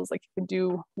and feels like you can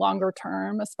do longer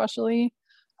term, especially,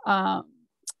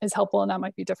 is helpful. And that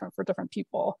might be different for different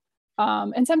people.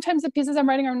 And sometimes the pieces I'm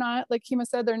writing are not, like Kima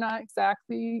said, they're not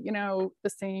exactly, the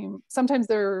same. Sometimes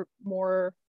they're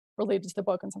more related to the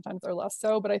book and sometimes they're less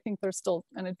so, but I think there's still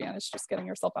an advantage just getting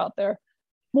yourself out there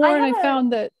more. And I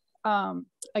found that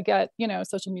I get,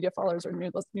 social media followers or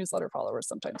newsletter followers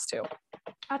sometimes too.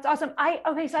 That's awesome. So I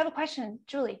have a question,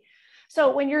 Julie.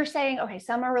 So when you're saying, okay,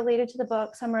 some are related to the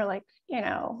book, some are like,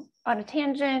 on a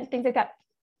tangent, things like that.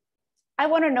 I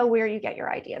want to know where you get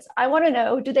your ideas. I want to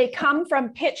know, do they come from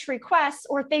pitch requests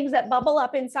or things that bubble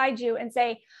up inside you and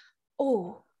say,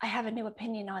 oh, I have a new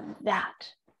opinion on that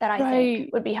I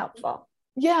think would be helpful.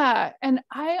 Yeah. And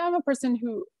I am a person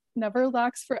who never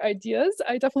lacks for ideas.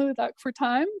 I definitely lack for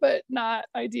time, but not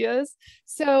ideas.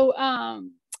 So,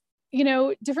 you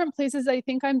know, different places, I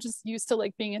think I'm just used to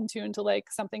like being in tune to like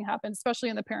something happens, especially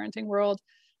in the parenting world.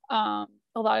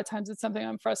 A lot of times it's something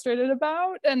I'm frustrated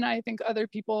about, and I think other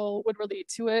people would relate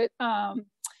to it.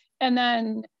 And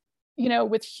then, you know,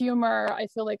 with humor, I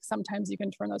feel like sometimes you can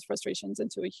turn those frustrations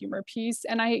into a humor piece.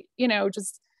 And I, you know,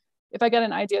 just if I get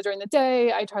an idea during the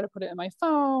day, I try to put it in my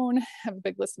phone, have a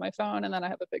big list in my phone, and then I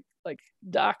have a big like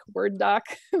Word doc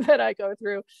that I go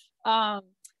through.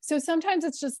 So sometimes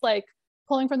it's just like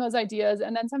pulling from those ideas.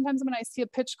 And then sometimes when I see a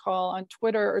pitch call on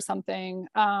Twitter or something,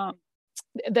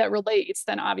 that relates,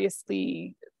 then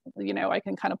obviously, you know, I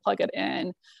can kind of plug it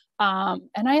in.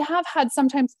 And I have had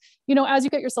sometimes, you know, as you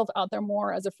get yourself out there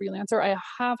more as a freelancer, I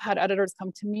have had editors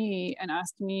come to me and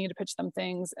ask me to pitch them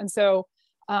things. And so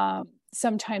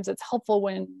sometimes it's helpful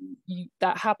when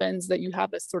that happens, that you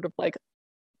have this sort of like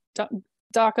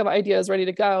doc of ideas ready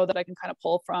to go that I can kind of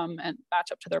pull from and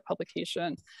match up to their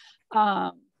publication.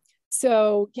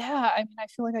 So yeah, I mean, I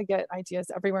feel like I get ideas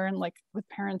everywhere, and like with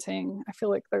parenting, I feel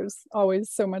like there's always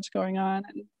so much going on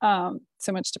and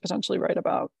so much to potentially write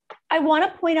about. I want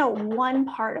to point out one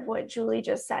part of what Julie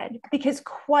just said, because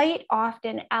quite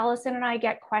often Allison and I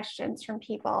get questions from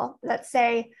people that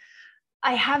say,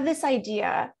 I have this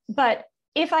idea, but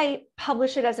if I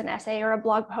publish it as an essay or a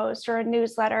blog post or a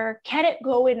newsletter, can it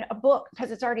go in a book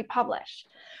because it's already published?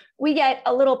 We get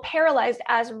a little paralyzed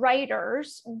as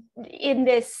writers in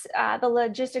this, the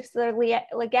logistics, the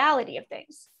legality of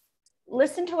things.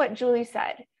 Listen to what Julie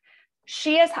said.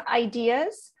 She has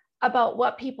ideas about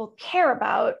what people care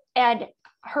about and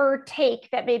her take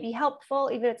that may be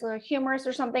helpful, even if it's a little humorous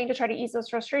or something, to try to ease those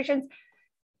frustrations.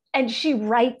 And she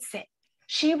writes it.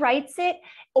 She writes it,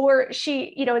 or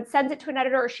she, you know, and sends it to an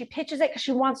editor, or she pitches it because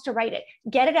she wants to write it.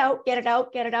 Get it out, get it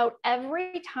out, get it out.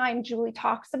 Every time Julie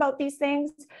talks about these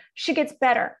things, she gets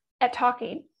better at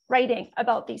talking, writing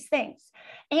about these things.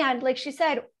 And like she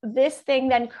said, this thing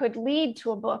then could lead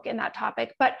to a book in that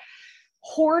topic, but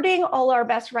hoarding all our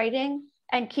best writing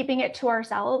and keeping it to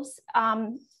ourselves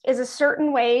is a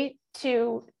certain way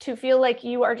to feel like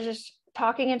you are just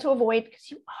talking into a void, because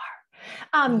you are.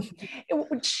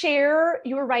 Share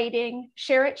your writing,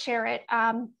 share it,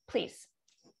 please.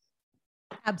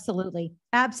 Absolutely.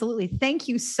 Absolutely. Thank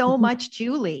you so much,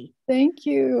 Julie. Thank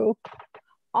you.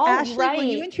 All Ashley, right. will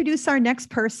you introduce our next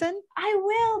person? I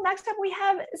will. Next up, we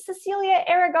have Cecilia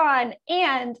Aragon.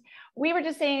 And we were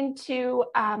just saying to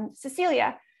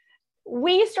Cecilia,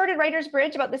 we started Writer's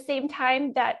Bridge about the same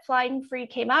time that Flying Free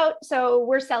came out. So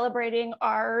we're celebrating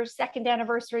our second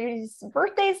anniversary's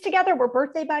birthdays together. We're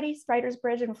birthday buddies, Writer's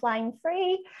Bridge and Flying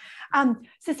Free.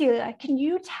 Cecilia, can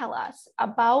you tell us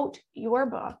about your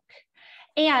book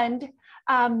and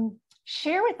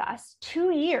share with us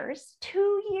 2 years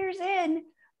in,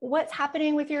 what's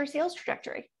happening with your sales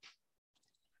trajectory?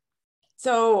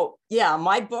 So yeah,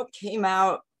 my book came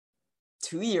out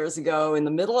 2 years ago in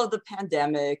the middle of the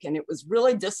pandemic, and it was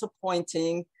really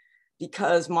disappointing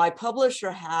because my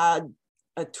publisher had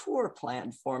a tour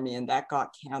planned for me and that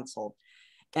got canceled.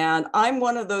 And I'm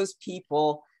one of those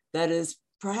people that is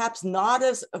perhaps not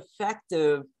as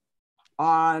effective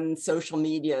on social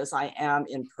media as I am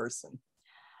in person.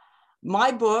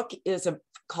 My book is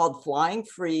called Flying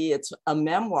Free. It's a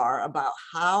memoir about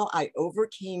how I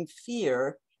overcame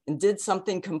fear and did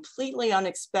something completely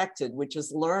unexpected, which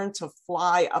is learn to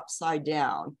fly upside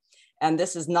down. And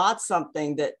this is not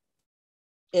something that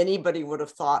anybody would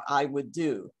have thought I would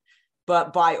do.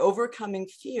 But by overcoming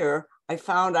fear, I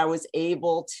found I was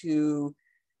able to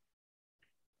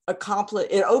accomplish,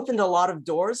 it opened a lot of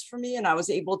doors for me, and I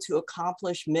was able to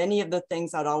accomplish many of the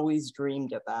things I'd always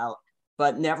dreamed about,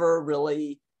 but never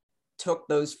really took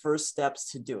those first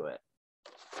steps to do it.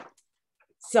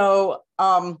 So,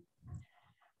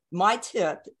 my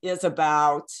tip is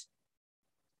about,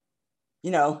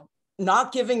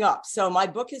 not giving up. So my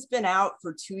book has been out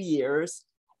for 2 years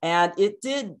and it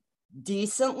did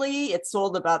decently. It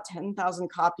sold about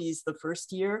 10,000 copies the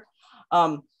first year.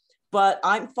 But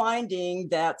I'm finding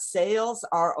that sales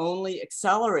are only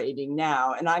accelerating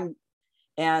now,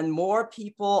 and more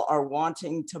people are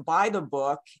wanting to buy the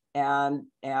book and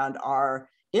are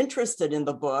interested in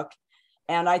the book.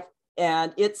 And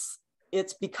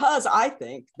it's because I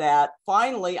think that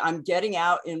finally I'm getting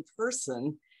out in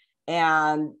person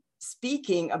and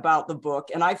speaking about the book.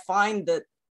 And I find that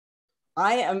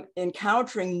I am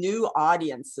encountering new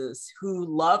audiences who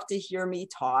love to hear me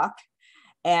talk.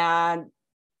 And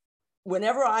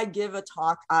whenever I give a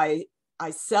talk, I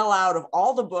sell out of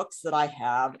all the books that I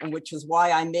have, and which is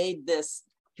why I made this.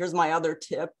 Here's my other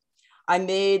tip. I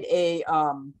made a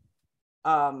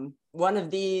one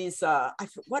of these,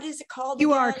 what is it called?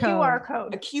 QR code. QR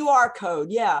code. A QR code,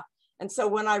 yeah. And so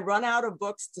when I run out of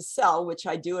books to sell, which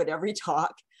I do at every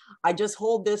talk, I just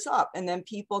hold this up and then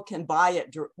people can buy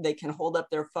it. They can hold up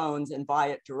their phones and buy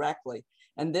it directly.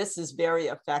 And this is very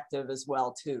effective as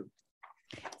well too.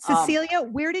 Cecilia,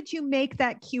 where did you make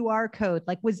that QR code?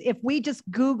 Like, if we just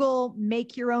Google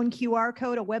make your own QR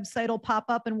code, a website will pop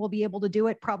up and we'll be able to do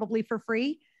it probably for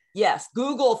free? Yes,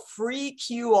 Google free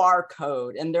QR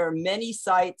code. And there are many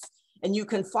sites, and you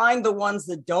can find the ones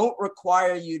that don't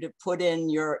require you to put in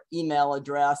your email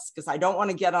address, because I don't want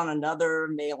to get on another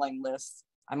mailing list.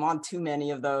 I'm on too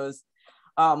many of those.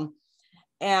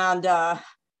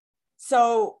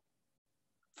 So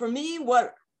for me,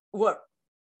 what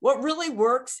really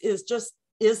works is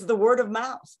the word of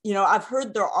mouth. You know, I've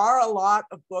heard there are a lot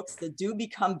of books that do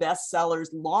become bestsellers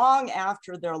long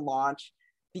after their launch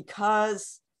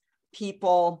because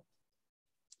people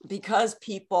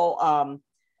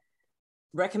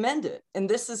recommend it. And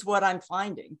this is what I'm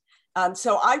finding.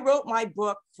 So I wrote my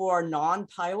book for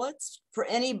non-pilots, for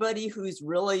anybody who's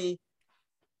really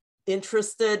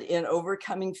interested in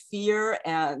overcoming fear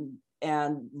and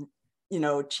you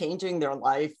know, changing their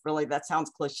life. Really, that sounds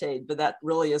cliched, but that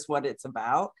really is what it's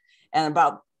about, and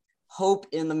about hope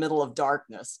in the middle of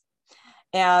darkness.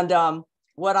 And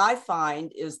what I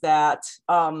find is that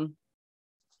I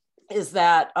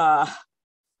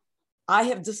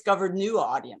have discovered new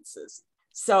audiences.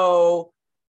 So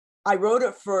I wrote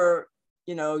it for,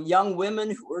 you know, young women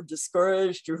who were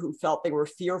discouraged or who felt they were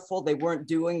fearful, they weren't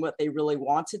doing what they really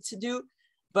wanted to do.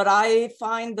 But I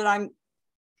find that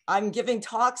I'm giving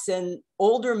talks and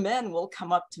older men will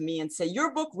come up to me and say,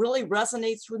 your book really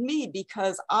resonates with me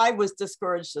because I was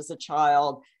discouraged as a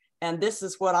child and this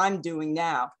is what I'm doing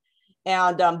now.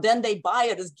 And then they buy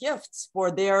it as gifts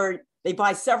for they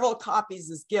buy several copies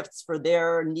as gifts for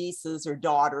their nieces or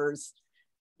daughters,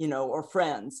 you know, or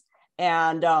friends.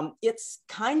 And it's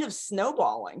kind of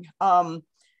snowballing.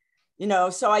 You know,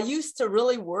 so I used to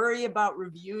really worry about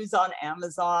reviews on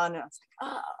Amazon. And I was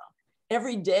like,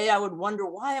 every day I would wonder,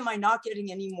 why am I not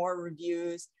getting any more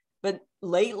reviews? But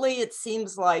lately it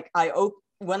seems like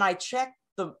when I check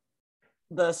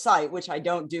the site, which I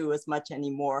don't do as much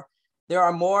anymore, there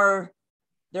are more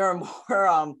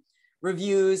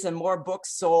reviews and more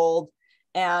books sold.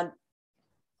 And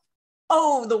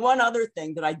the one other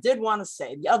thing that I did want to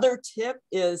say, the other tip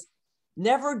is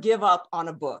never give up on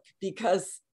a book,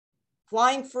 because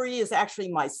Flying Free is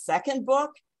actually my second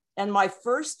book. And my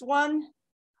first one,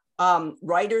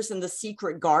 Writers in the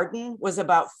Secret Garden, was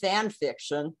about fan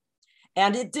fiction.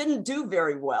 And it didn't do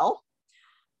very well,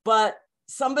 but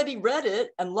somebody read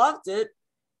it and loved it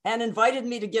and invited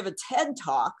me to give a TED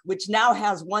Talk, which now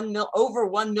has over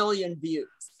 1 million views.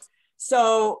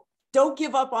 So don't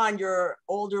give up on your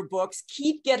older books.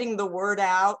 Keep getting the word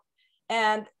out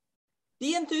and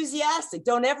be enthusiastic.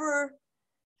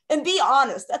 And be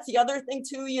honest. That's the other thing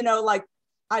too, you know, like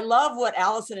I love what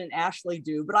Allison and Ashley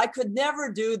do, but I could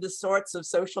never do the sorts of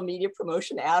social media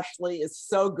promotion Ashley is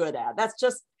so good at.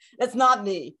 That's not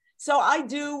me. So I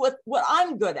do what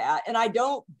I'm good at, and I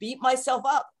don't beat myself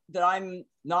up that I'm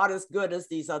not as good as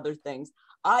these other things.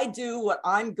 I do what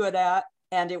I'm good at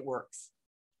and it works.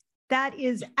 That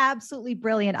is absolutely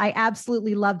brilliant. I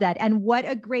absolutely love that. And what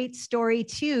a great story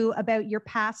too about your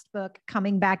past book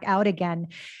coming back out again.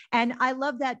 And I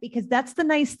love that because that's the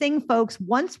nice thing, folks.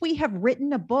 Once we have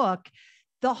written a book,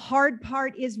 the hard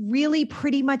part is really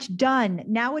pretty much done.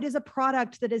 Now it is a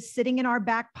product that is sitting in our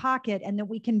back pocket and that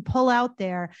we can pull out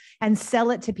there and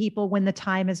sell it to people when the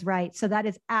time is right. So that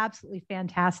is absolutely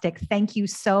fantastic. Thank you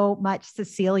so much,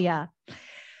 Cecilia.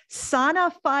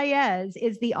 Sana Fayez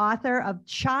is the author of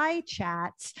Chai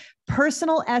Chats,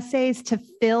 Personal Essays to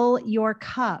Fill Your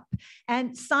Cup.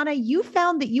 And Sana, you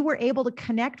found that you were able to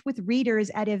connect with readers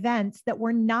at events that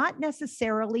were not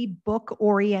necessarily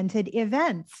book-oriented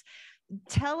events.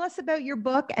 Tell us about your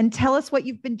book and tell us what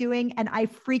you've been doing. And I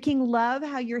freaking love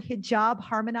how your hijab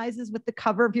harmonizes with the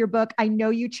cover of your book. I know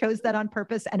you chose that on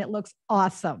purpose and it looks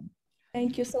awesome.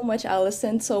 Thank you so much,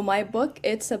 Allison. So my book,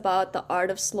 it's about the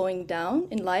art of slowing down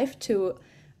in life to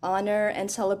honor and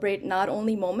celebrate not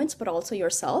only moments, but also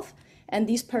yourself. And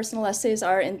these personal essays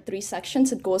are in 3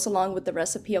 sections. It goes along with the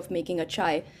recipe of making a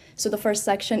chai. So the first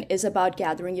section is about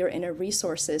gathering your inner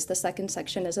resources. The second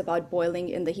section is about boiling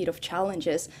in the heat of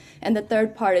challenges. And the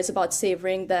third part is about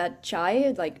savoring that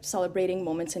chai, like celebrating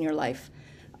moments in your life.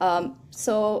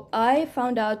 So I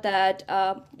found out that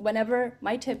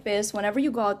my tip is whenever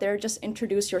you go out there, just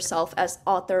introduce yourself as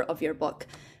author of your book.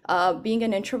 Being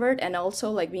an introvert and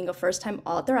also like being a first-time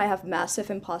author, I have massive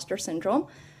imposter syndrome.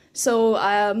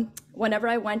 So whenever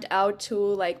I went out to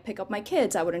like pick up my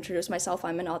kids, I would introduce myself,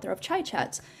 I'm an author of Chai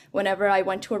Chats. Whenever I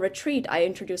went to a retreat, I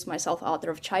introduced myself, author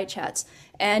of Chai Chats.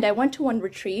 And I went to one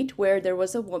retreat where there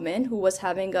was a woman who was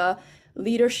having a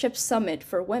leadership summit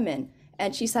for women.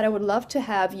 And she said, I would love to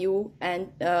have you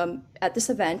and at this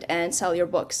event and sell your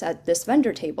books at this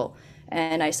vendor table.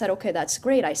 And I said, okay, that's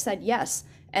great. I said yes.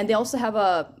 And they also have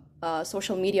a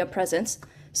social media presence.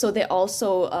 So they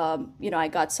also, I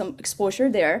got some exposure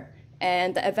there.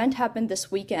 And the event happened this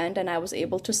weekend and I was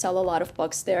able to sell a lot of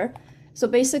books there. So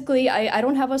basically, I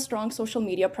don't have a strong social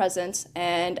media presence.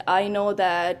 And I know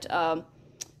that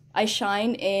I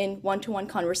shine in one-to-one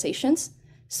conversations.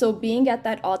 So being at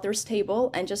that author's table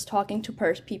and just talking to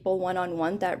people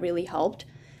one-on-one, that really helped.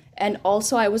 And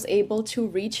also I was able to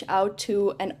reach out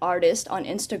to an artist on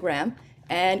Instagram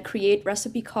and create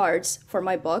recipe cards for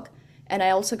my book. And I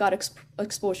also got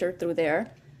exposure through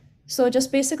there. So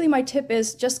just basically my tip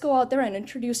is just go out there and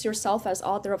introduce yourself as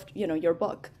author of your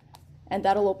book. And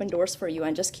that'll open doors for you,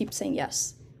 and just keep saying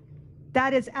yes.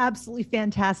 That is absolutely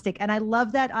fantastic. And I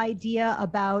love that idea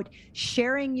about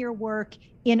sharing your work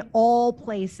in all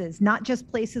places, not just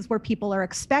places where people are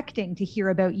expecting to hear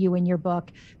about you in your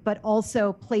book, but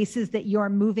also places that you're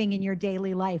moving in your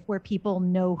daily life where people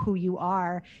know who you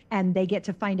are and they get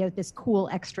to find out this cool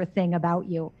extra thing about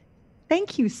you.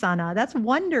 Thank you, Sana. That's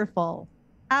wonderful.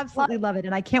 Absolutely love it.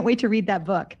 And I can't wait to read that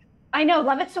book. I know,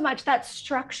 love it so much. That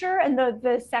structure and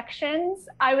the sections,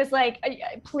 I was like,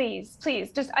 please,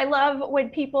 just, I love when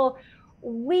people,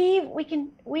 we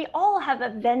all have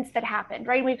events that happened,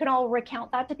 right? We can all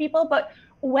recount that to people, but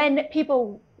when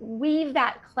people weave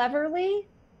that cleverly,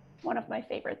 one of my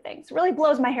favorite things, really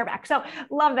blows my hair back. So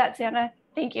love that, Sana.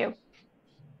 Thank you.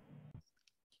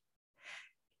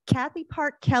 Kathy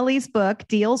Park Kelly's book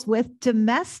deals with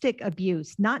domestic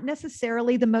abuse, not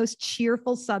necessarily the most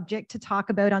cheerful subject to talk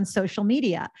about on social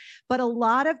media, but a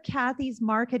lot of Kathy's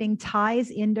marketing ties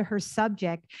into her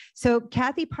subject. So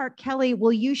Kathy Park Kelly,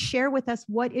 will you share with us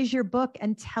what is your book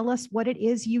and tell us what it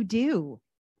is you do?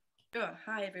 Sure.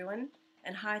 Hi, everyone.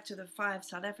 And hi to the 5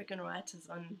 South African writers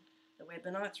on the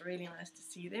webinar. It's really nice to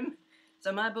see them.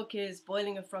 So my book is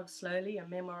Boiling a Frog Slowly, a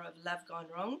memoir of love gone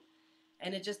wrong.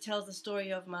 And it just tells the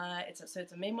story of it's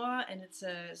a memoir, and it's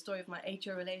a story of my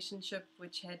 8-year relationship,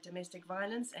 which had domestic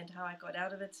violence, and how I got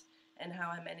out of it, and how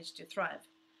I managed to thrive.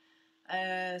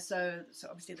 So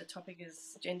obviously the topic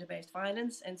is gender-based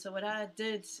violence. And so what I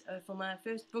did for my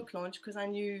first book launch, because I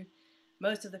knew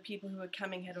most of the people who were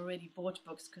coming had already bought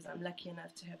books, because I'm lucky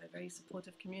enough to have a very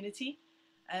supportive community,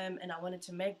 and I wanted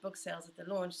to make book sales at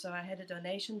the launch. So I had a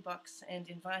donation box and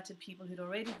invited people who'd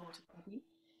already bought a copy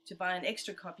to buy an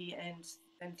extra copy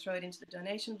and throw it into the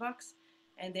donation box.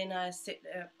 And then I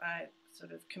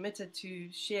sort of committed to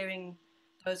sharing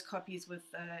those copies with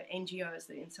NGOs.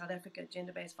 In South Africa,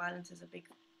 gender-based violence is a big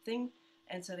thing,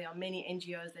 and so there are many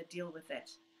NGOs that deal with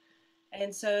that.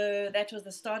 And so that was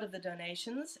the start of the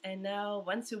donations. And now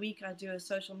once a week I do a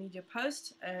social media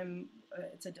post.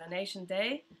 It's a donation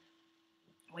day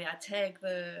where I tag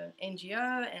the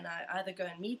NGO and I either go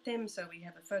and meet them, so we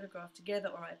have a photograph together,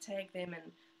 or I tag them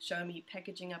and show me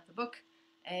packaging up the book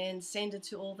and send it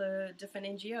to all the different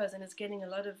NGOs. And it's getting a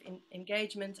lot of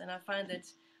engagement, and I find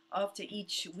that after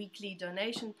each weekly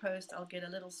donation post, I'll get a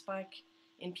little spike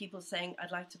in people saying,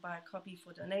 I'd like to buy a copy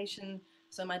for donation.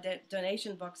 So my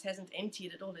donation box hasn't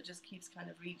emptied at all, it just keeps kind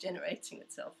of regenerating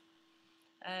itself.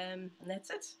 And that's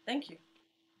it. Thank you.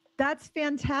 That's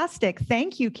fantastic.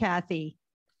 Thank you, Kathy.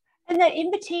 And that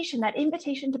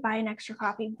invitation to buy an extra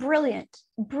copy, brilliant,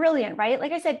 right?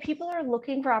 Like I said, people are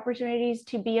looking for opportunities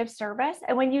to be of service.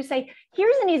 And when you say,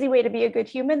 here's an easy way to be a good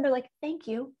human, they're like, thank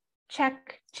you.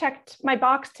 Checked my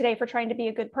box today for trying to be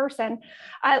a good person.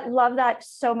 I love that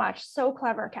so much. So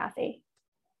clever, Kathy.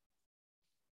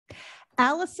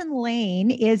 Allison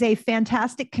Lane is a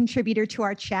fantastic contributor to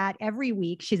our chat every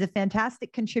week. She's a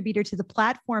fantastic contributor to the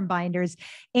Platform Binders,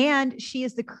 and she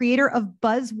is the creator of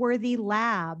Buzzworthy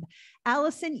Lab.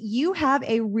 Allison, you have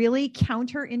a really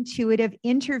counterintuitive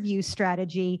interview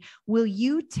strategy. Will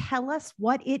you tell us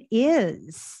what it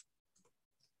is?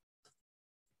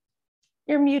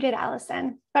 You're muted,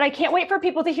 Allison, but I can't wait for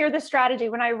people to hear the strategy.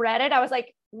 When I read it, I was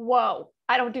like, whoa,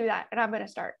 I don't do that. And I'm going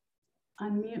to start.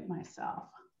 Unmute myself.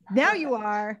 Now you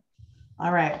are.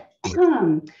 All right.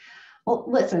 Well,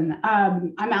 listen,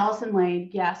 I'm Allison Lane.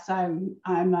 Yes, I'm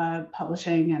a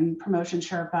publishing and promotion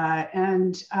Sherpa.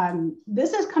 And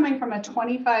this is coming from a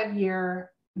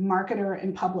 25-year marketer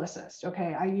and publicist.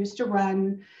 Okay, I used to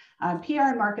run PR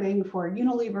and marketing for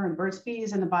Unilever and Burt's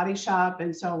Bees and The Body Shop.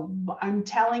 And so I'm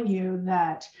telling you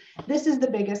that this is the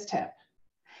biggest tip.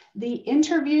 The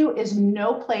interview is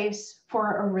no place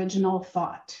for original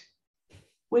thought,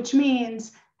 which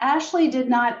means Ashley did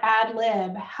not ad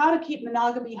lib how to keep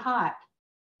monogamy hot.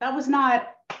 That was not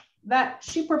that,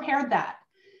 she prepared that.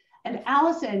 And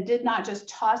Allison did not just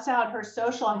toss out her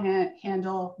social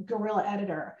handle, Guerrilla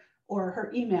Editor, or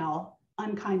her email,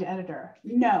 Unkind Editor.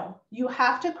 No, you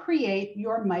have to create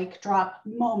your mic drop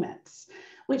moments,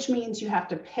 which means you have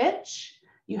to pitch,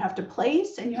 you have to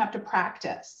place, and you have to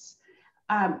practice.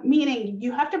 Meaning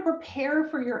you have to prepare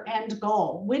for your end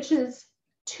goal, which is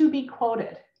to be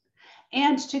quoted,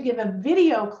 and to give a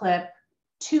video clip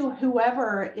to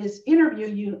whoever is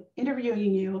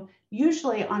interviewing you,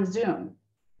 usually on Zoom,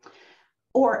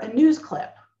 or a news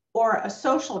clip, or a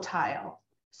social tile.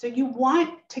 So you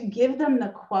want to give them the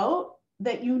quote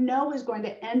that you know is going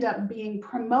to end up being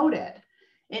promoted.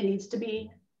 It needs to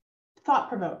be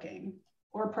thought-provoking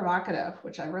or provocative,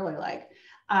 which I really like,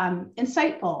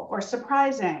 insightful or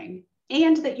surprising,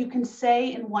 and that you can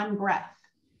say in one breath,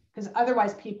 because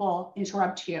otherwise people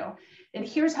interrupt you. And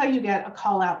here's how you get a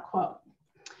call-out quote.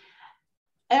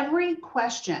 Every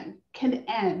question can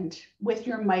end with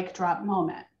your mic drop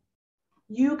moment.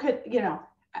 You could,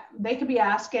 they could be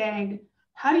asking,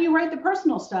 how do you write the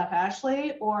personal stuff,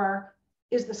 Ashley? Or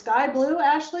is the sky blue,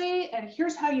 Ashley? And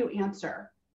here's how you answer.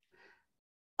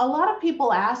 A lot of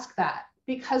people ask that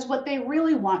because what they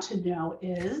really want to know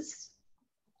is,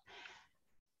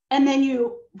 and then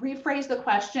you rephrase the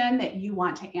question that you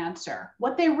want to answer.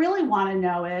 What they really want to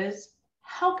know is,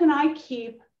 how can I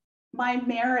keep my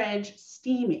marriage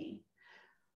steamy?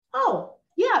 Oh,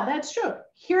 yeah, that's true.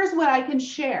 Here's what I can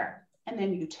share. And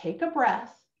then you take a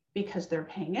breath because they're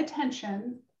paying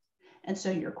attention. And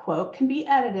so your quote can be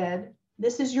edited.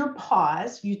 This is your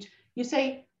pause. You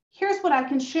say, here's what I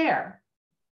can share.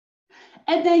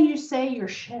 And then you say your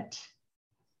shit.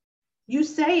 You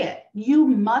say it. You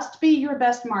must be your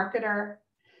best marketer.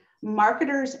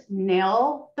 Marketers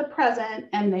nail the present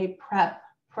and they prep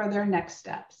for their next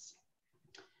steps.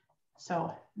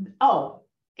 So,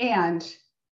 and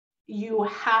you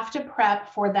have to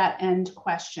prep for that end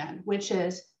question, which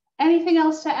is, anything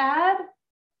else to add?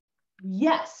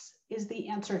 Yes, is the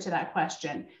answer to that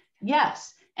question.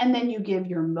 Yes. And then you give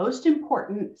your most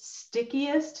important,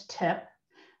 stickiest tip.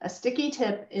 A sticky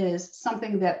tip is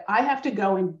something that I have to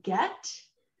go and get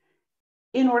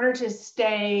in order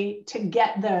to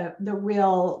get the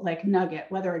real nugget,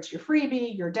 whether it's your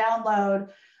freebie, your download,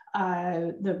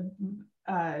 the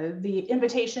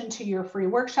invitation to your free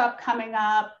workshop coming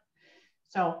up.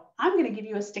 So I'm going to give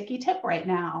you a sticky tip right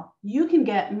now. You can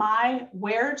get my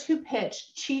where to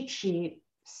pitch cheat sheet,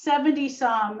 70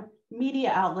 some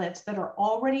media outlets that are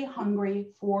already hungry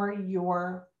for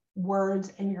your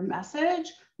words and your message.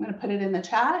 I'm going to put it in the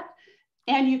chat,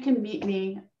 and you can meet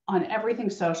me on everything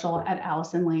social at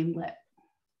Allison Lane Lit.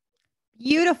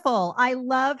 Beautiful. I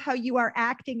love how you are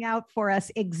acting out for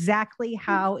us exactly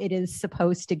how it is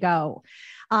supposed to go.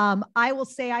 I will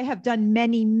say I have done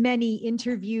many, many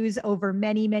interviews over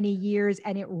many, many years,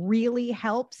 and it really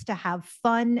helps to have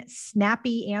fun,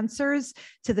 snappy answers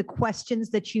to the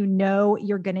questions that you know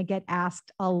you're going to get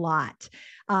asked a lot.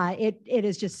 It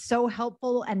is just so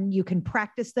helpful, and you can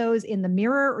practice those in the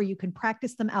mirror, or you can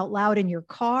practice them out loud in your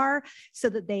car so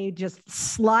that they just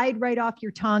slide right off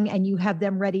your tongue and you have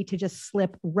them ready to just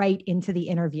slip right into the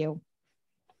interview.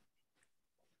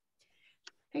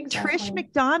 Exactly. Trish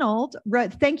McDonald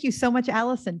wrote, thank you so much,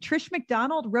 Allison. Trish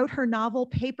McDonald wrote her novel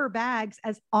Paper Bags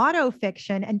as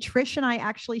autofiction, and Trish and I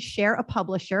actually share a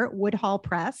publisher, Woodhall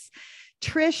Press.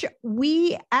 Trish,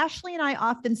 Ashley and I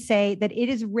often say that it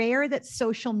is rare that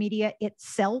social media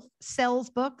itself sells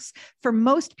books. For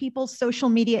most people, social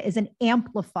media is an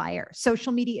amplifier.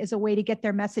 Social media is a way to get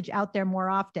their message out there more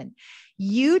often.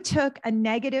 You took a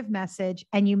negative message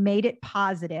and you made it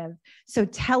positive. So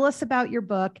tell us about your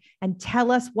book and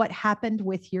tell us what happened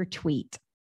with your tweet.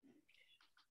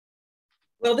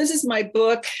 Well, this is my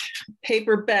book,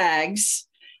 Paper Bags.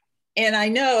 And I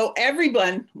know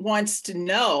everyone wants to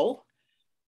know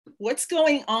what's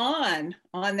going on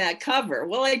that cover.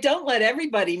 Well, I don't let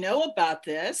everybody know about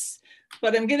this,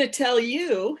 but I'm going to tell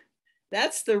you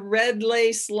that's the red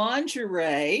lace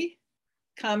lingerie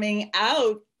coming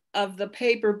out of the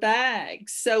paper bag.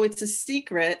 So it's a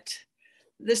secret.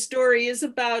 The story is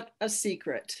about a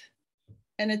secret,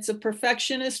 and it's a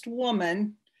perfectionist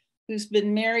woman who's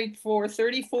been married for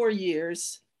 34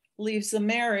 years, leaves the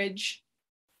marriage,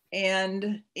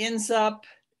 and ends up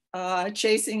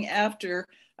chasing after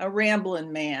a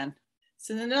rambling man.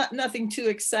 So nothing too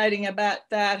exciting about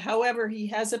that. However, he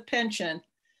has a penchant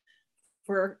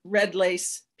for red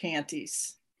lace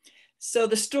panties. So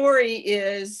the story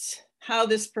is how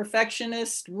this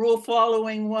perfectionist,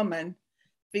 rule-following woman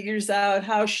figures out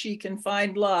how she can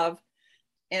find love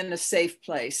and a safe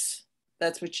place.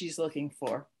 That's what she's looking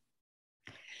for.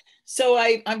 So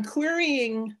I'm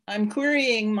querying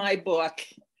my book,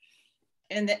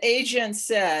 and the agent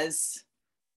says,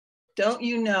 don't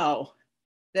you know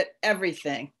that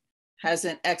everything has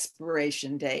an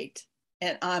expiration date?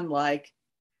 And I'm like,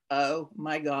 oh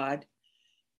my God.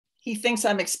 He thinks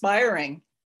I'm expiring.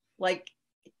 Like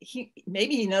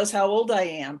maybe he knows how old I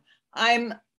am.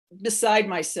 I'm beside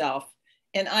myself.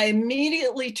 And I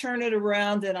immediately turn it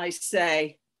around and I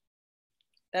say,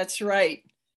 that's right.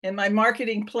 And my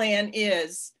marketing plan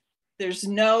is there's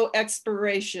no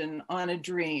expiration on a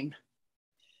dream.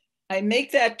 I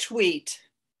make that tweet,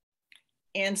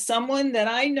 and someone that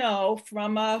I know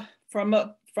from a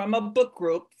book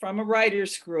group, from a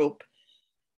writer's group,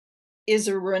 is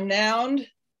a renowned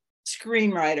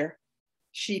screenwriter.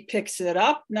 She picks it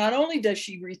up. Not only does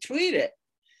she retweet it,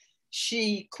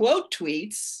 she quote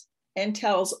tweets and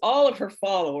tells all of her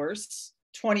followers,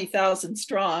 20,000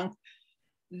 strong,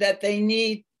 that they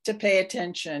need to pay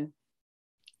attention.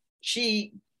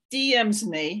 She DMs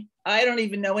me. I don't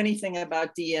even know anything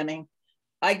about DMing.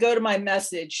 I go to my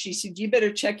message. She said, you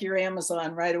better check your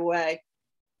Amazon right away.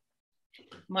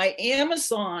 My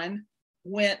Amazon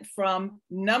went from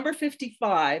number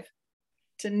 55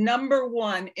 to number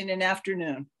 1 in an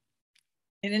afternoon.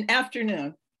 In an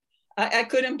afternoon. I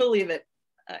couldn't believe it.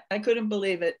 I couldn't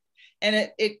believe it.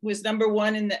 And it was number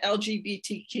 1 in the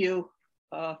LGBTQ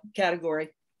category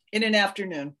in an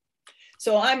afternoon.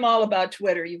 So I'm all about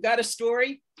Twitter. You've got a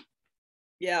story?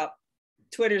 Yeah,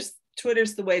 Twitter's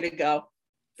the way to go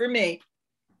for me.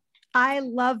 I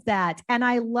love that. And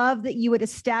I love that you had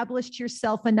established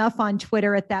yourself enough on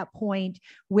Twitter at that point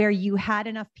where you had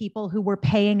enough people who were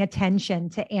paying attention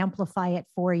to amplify it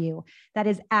for you. That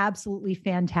is absolutely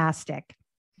fantastic.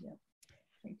 Yeah.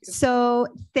 Thank you. So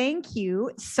thank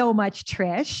you so much,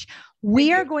 Trish.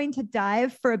 We are going to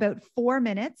dive for about 4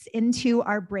 minutes into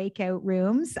our breakout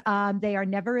rooms. They are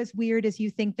never as weird as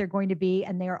you think they're going to be,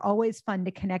 and they are always fun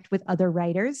to connect with other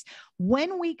writers.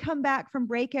 When we come back from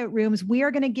breakout rooms, we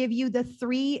are going to give you the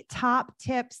 3 top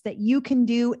tips that you can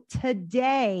do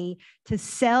today to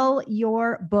sell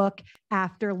your book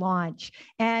after launch.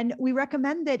 And we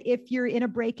recommend that if you're in a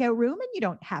breakout room, and you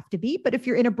don't have to be, but if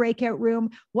you're in a breakout room,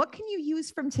 what can you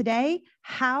use from today?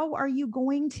 How are you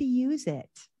going to use it?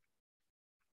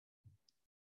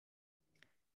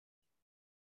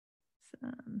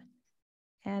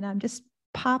 And I'm just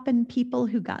popping people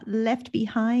who got left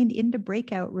behind into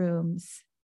breakout rooms.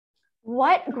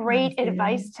 What great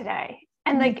advice today.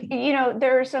 And like, you know,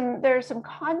 there are some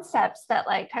concepts that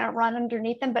like kind of run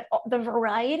underneath them, but the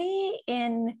variety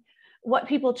in what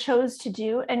people chose to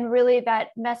do, and really that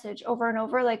message over and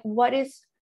over, like what is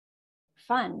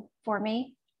fun for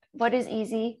me? What is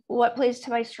easy? What plays to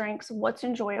my strengths? What's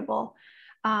enjoyable?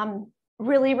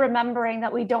 Really remembering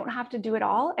that we don't have to do it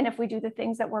all. And if we do the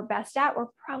things that we're best at, we're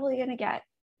probably going to get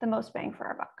the most bang for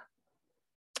our buck.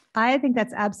 I think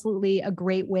that's absolutely a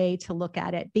great way to look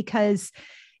at it, because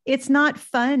it's not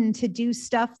fun to do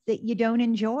stuff that you don't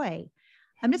enjoy.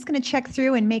 I'm just going to check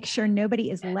through and make sure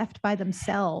nobody is left by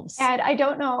themselves. And I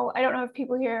don't know if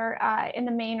people here in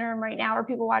the main room right now or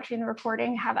people watching the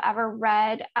recording have ever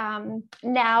read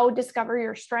Now Discover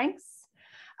Your Strengths.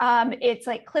 It's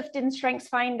like Clifton Strengths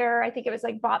Finder. I think it was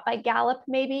like bought by Gallup.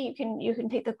 Maybe you can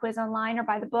take the quiz online or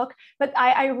buy the book. But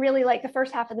I really like the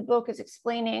first half of the book is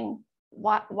explaining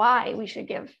why we should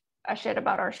give a shit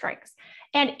about our strengths.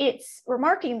 And it's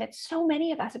remarking that so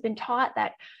many of us have been taught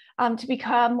that to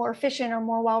become more efficient or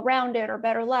more well-rounded or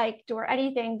better liked or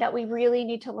anything, that we really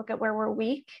need to look at where we're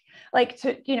weak, like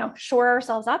to, you know, shore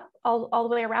ourselves up all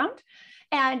the way around.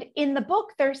 And in the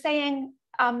book, they're saying,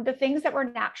 the things that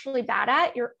we're naturally bad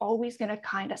at, you're always going to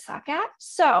kind of suck at.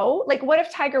 So like, what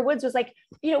if Tiger Woods was like,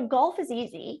 you know, golf is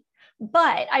easy,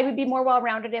 but I would be more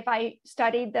well-rounded if I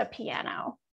studied the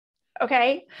piano.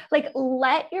 Okay. Like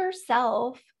let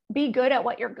yourself be good at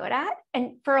what you're good at.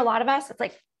 And for a lot of us, it's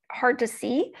like hard to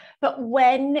see, but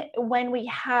when we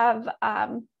have a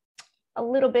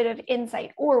little bit of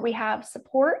insight or we have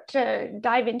support to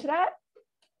dive into that,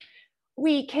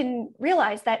 we can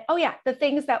realize that, oh yeah, the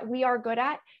things that we are good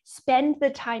at, spend the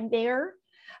time there,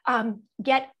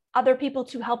 get other people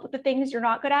to help with the things you're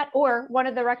not good at. Or one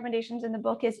of the recommendations in the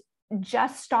book is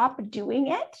just stop doing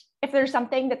it. If there's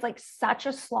something that's like such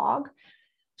a slog,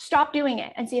 stop doing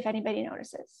it and see if anybody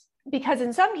notices. Because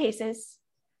in some cases,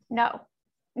 no,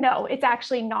 no, it's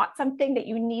actually not something that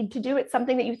you need to do. It's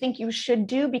something that you think you should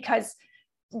do because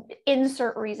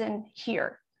insert reason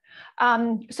here.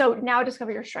 So Now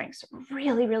Discover Your Strengths,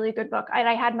 really, really good book. And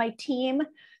I had my team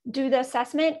do the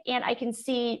assessment, and I can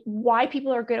see why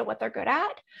people are good at what they're good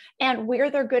at and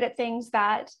where they're good at things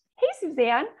that, hey,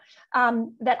 Suzanne,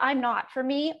 that I'm not. For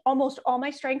me, almost all my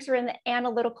strengths are in the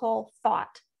analytical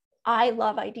thought. I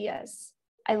love ideas.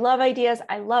 I love ideas.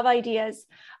 I love ideas,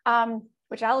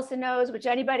 which Allison knows, which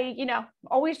anybody,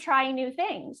 always trying new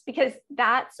things, because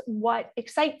that's what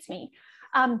excites me.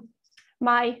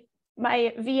 My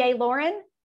VA, Lauren,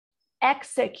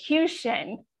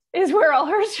 execution is where all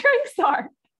her strengths are.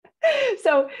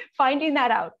 So finding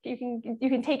that out, you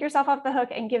can take yourself off the hook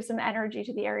and give some energy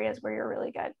to the areas where you're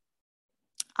really good.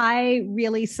 I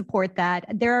really support that.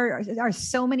 There are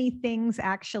so many things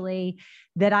actually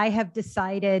that I have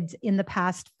decided in the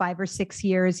past 5 or 6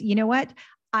 years, you know what?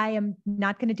 I am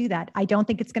not going to do that. I don't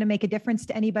think it's going to make a difference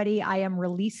to anybody. I am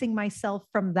releasing myself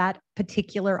from that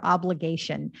particular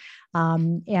obligation.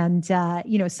 Sometimes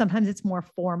it's more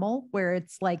formal, where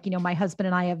it's like, my husband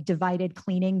and I have divided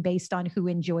cleaning based on who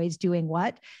enjoys doing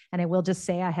what. And I will just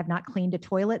say I have not cleaned a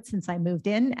toilet since I moved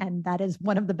in. And that is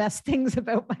one of the best things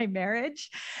about my marriage.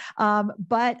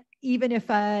 But even if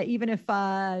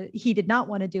he did not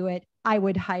want to do it, I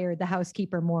would hire the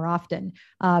housekeeper more often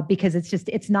because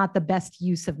it's not the best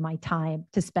use of my time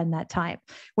to spend that time.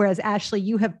 Whereas Ashley,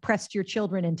 you have pressed your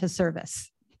children into service.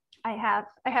 I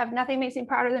have nothing makes me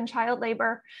prouder than child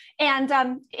labor.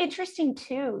 And interesting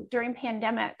too, during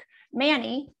pandemic,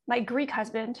 Manny, my Greek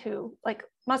husband, who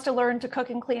must have learned to cook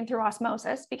and clean through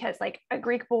osmosis, because a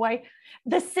Greek boy,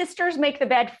 the sisters make the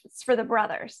beds for the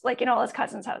brothers, in all his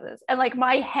cousins' houses. And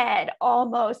my head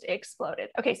almost exploded.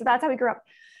 Okay, so that's how he grew up.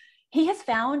 He has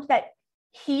found that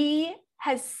he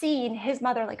has seen his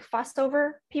mother fuss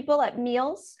over people at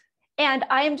meals. And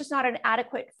I am just not an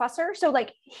adequate fusser. So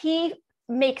he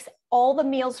makes all the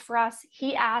meals for us.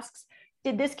 He asks,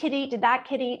 did this kid eat? Did that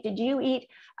kid eat? Did you eat?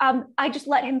 I just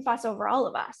let him fuss over all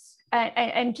of us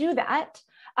and do that.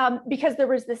 Because there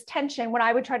was this tension when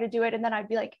I would try to do it. And then I'd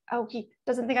be like, oh, he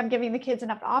doesn't think I'm giving the kids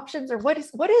enough options, or what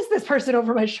is this person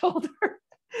over my shoulder?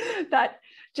 That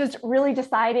just really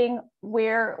deciding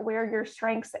where your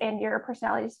strengths and your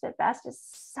personalities fit best is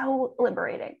so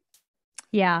liberating.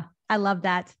 Yeah, I love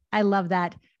that.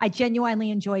 I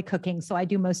genuinely enjoy cooking. So I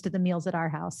do most of the meals at our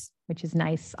house, which is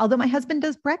nice. Although my husband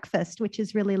does breakfast, which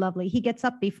is really lovely. He gets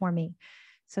up before me.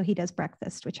 So he does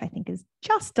breakfast, which I think is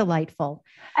just delightful.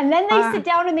 And then they sit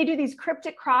down and they do these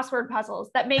cryptic crossword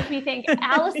puzzles that make me think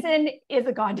Allison is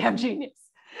a goddamn genius.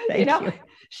 Thank you.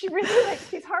 She really likes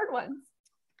these hard ones.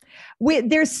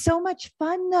 They're so much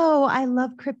fun though. I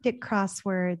love cryptic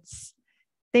crosswords.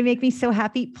 They make me so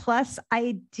happy. Plus,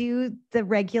 I do the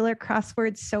regular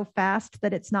crosswords so fast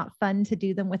that it's not fun to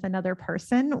do them with another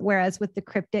person. Whereas with the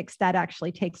cryptics, that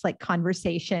actually takes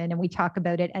conversation and we talk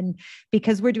about it. And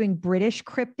because we're doing British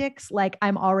cryptics,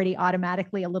 I'm already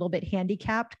automatically a little bit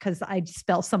handicapped because I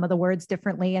spell some of the words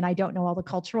differently and I don't know all the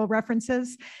cultural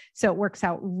references. So it works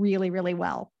out really, really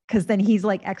well. Because then he's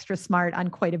extra smart on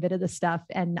quite a bit of the stuff.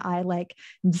 And I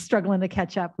am struggling to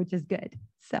catch up, which is good.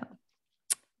 So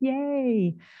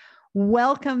yay.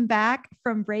 Welcome back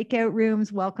from breakout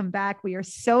rooms. Welcome back. We are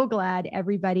so glad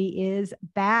everybody is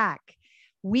back.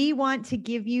 We want to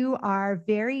give you our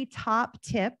very top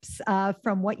tips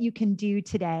from what you can do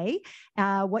today,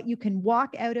 what you can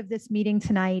walk out of this meeting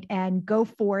tonight and go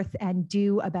forth and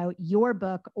do about your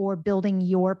book or building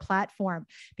your platform.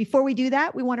 Before we do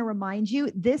that, we want to remind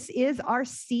you, this is our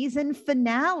season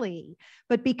finale.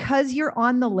 But because you're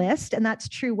on the list, and that's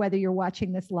true whether you're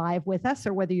watching this live with us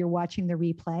or whether you're watching the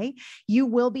replay, you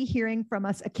will be hearing from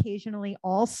us occasionally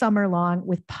all summer long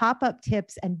with pop-up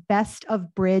tips and best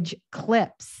of bridge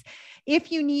clips. If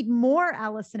you need more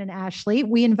Allison and Ashley,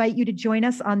 we invite you to join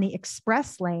us on the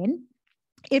Express Lane.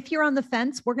 If you're on the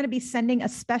fence, we're going to be sending a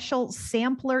special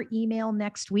sampler email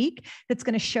next week that's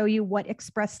going to show you what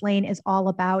Express Lane is all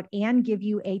about and give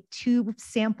you 2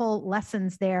 sample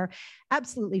lessons there,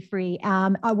 absolutely free.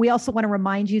 We also want to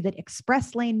remind you that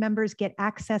Express Lane members get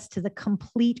access to the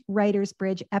complete Writer's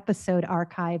Bridge episode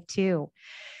archive too.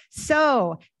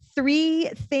 So 3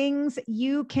 things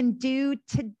you can do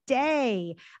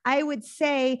today. I would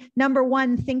say, number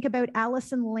 1, think about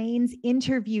Allison Lane's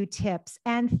interview tips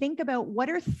and think about what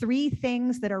are 3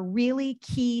 things that are really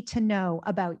key to know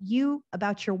about you,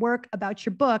 about your work, about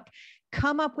your book.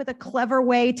 Come up with a clever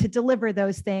way to deliver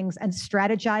those things and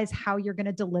strategize how you're going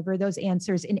to deliver those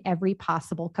answers in every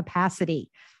possible capacity.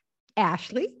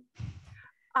 Ashley?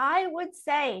 I would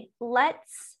say,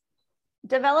 let's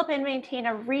develop and maintain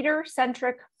a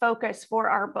reader-centric focus for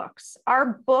our books.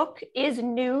 Our book is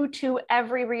new to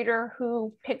every reader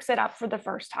who picks it up for the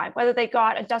first time, whether they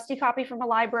got a dusty copy from a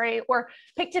library or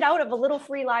picked it out of a little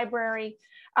free library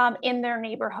in their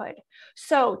neighborhood.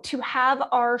 So to have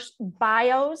our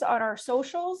bios on our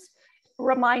socials,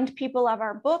 remind people of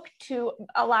our book, to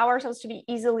allow ourselves to be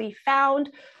easily found,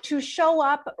 to show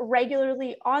up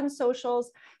regularly on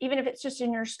socials, even if it's just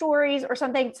in your stories or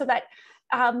something, so that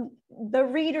the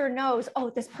reader knows, oh,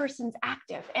 this person's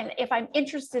active. And if I'm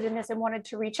interested in this and wanted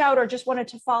to reach out or just wanted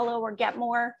to follow or get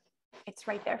more, it's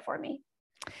right there for me.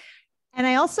 And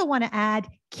I also want to add,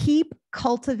 keep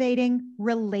cultivating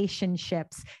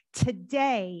relationships.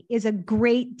 Today is a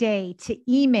great day to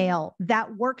email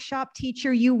that workshop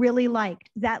teacher you really liked,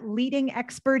 that leading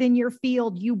expert in your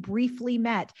field you briefly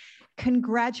met.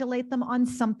 Congratulate them on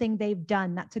something they've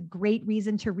done. That's a great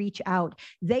reason to reach out.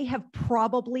 They have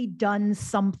probably done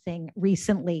something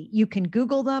recently. You can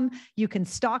Google them, you can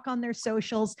stalk on their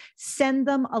socials, send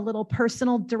them a little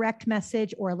personal direct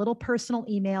message or a little personal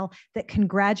email that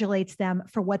congratulates them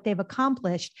for what they've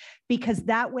accomplished, because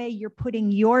that way you're putting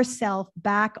yourself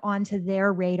back onto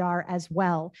their radar as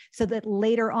well, so that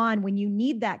later on, when you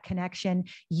need that connection,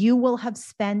 you will have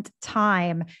spent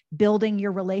time building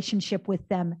your relationship with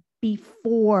them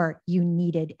before you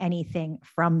needed anything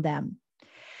from them.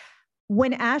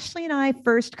 When Ashley and I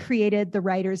first created the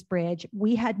Writer's Bridge,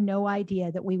 we had no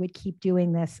idea that we would keep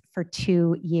doing this for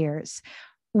 2 years.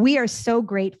 We are so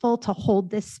grateful to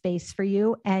hold this space for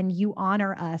you, and you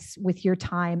honor us with your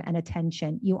time and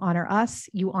attention. You honor us,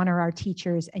 you honor our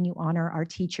teachers, and you honor our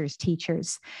teachers'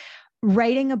 teachers.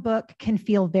 Writing a book can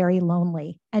feel very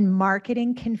lonely, and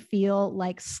marketing can feel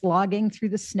like slogging through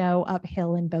the snow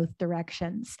uphill in both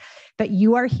directions. But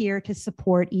you are here to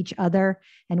support each other,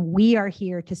 and we are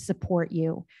here to support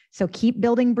you. So keep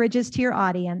building bridges to your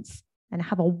audience and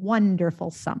have a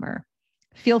wonderful summer.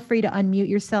 Feel free to unmute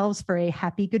yourselves for a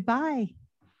happy goodbye.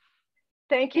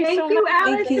 Thank you so much.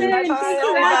 Allison. Thank you,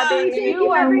 Thank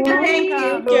you, everybody.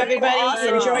 Thank you, everybody.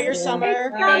 Enjoy your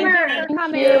summer. Thank you for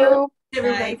coming.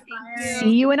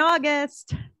 See you in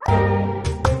August.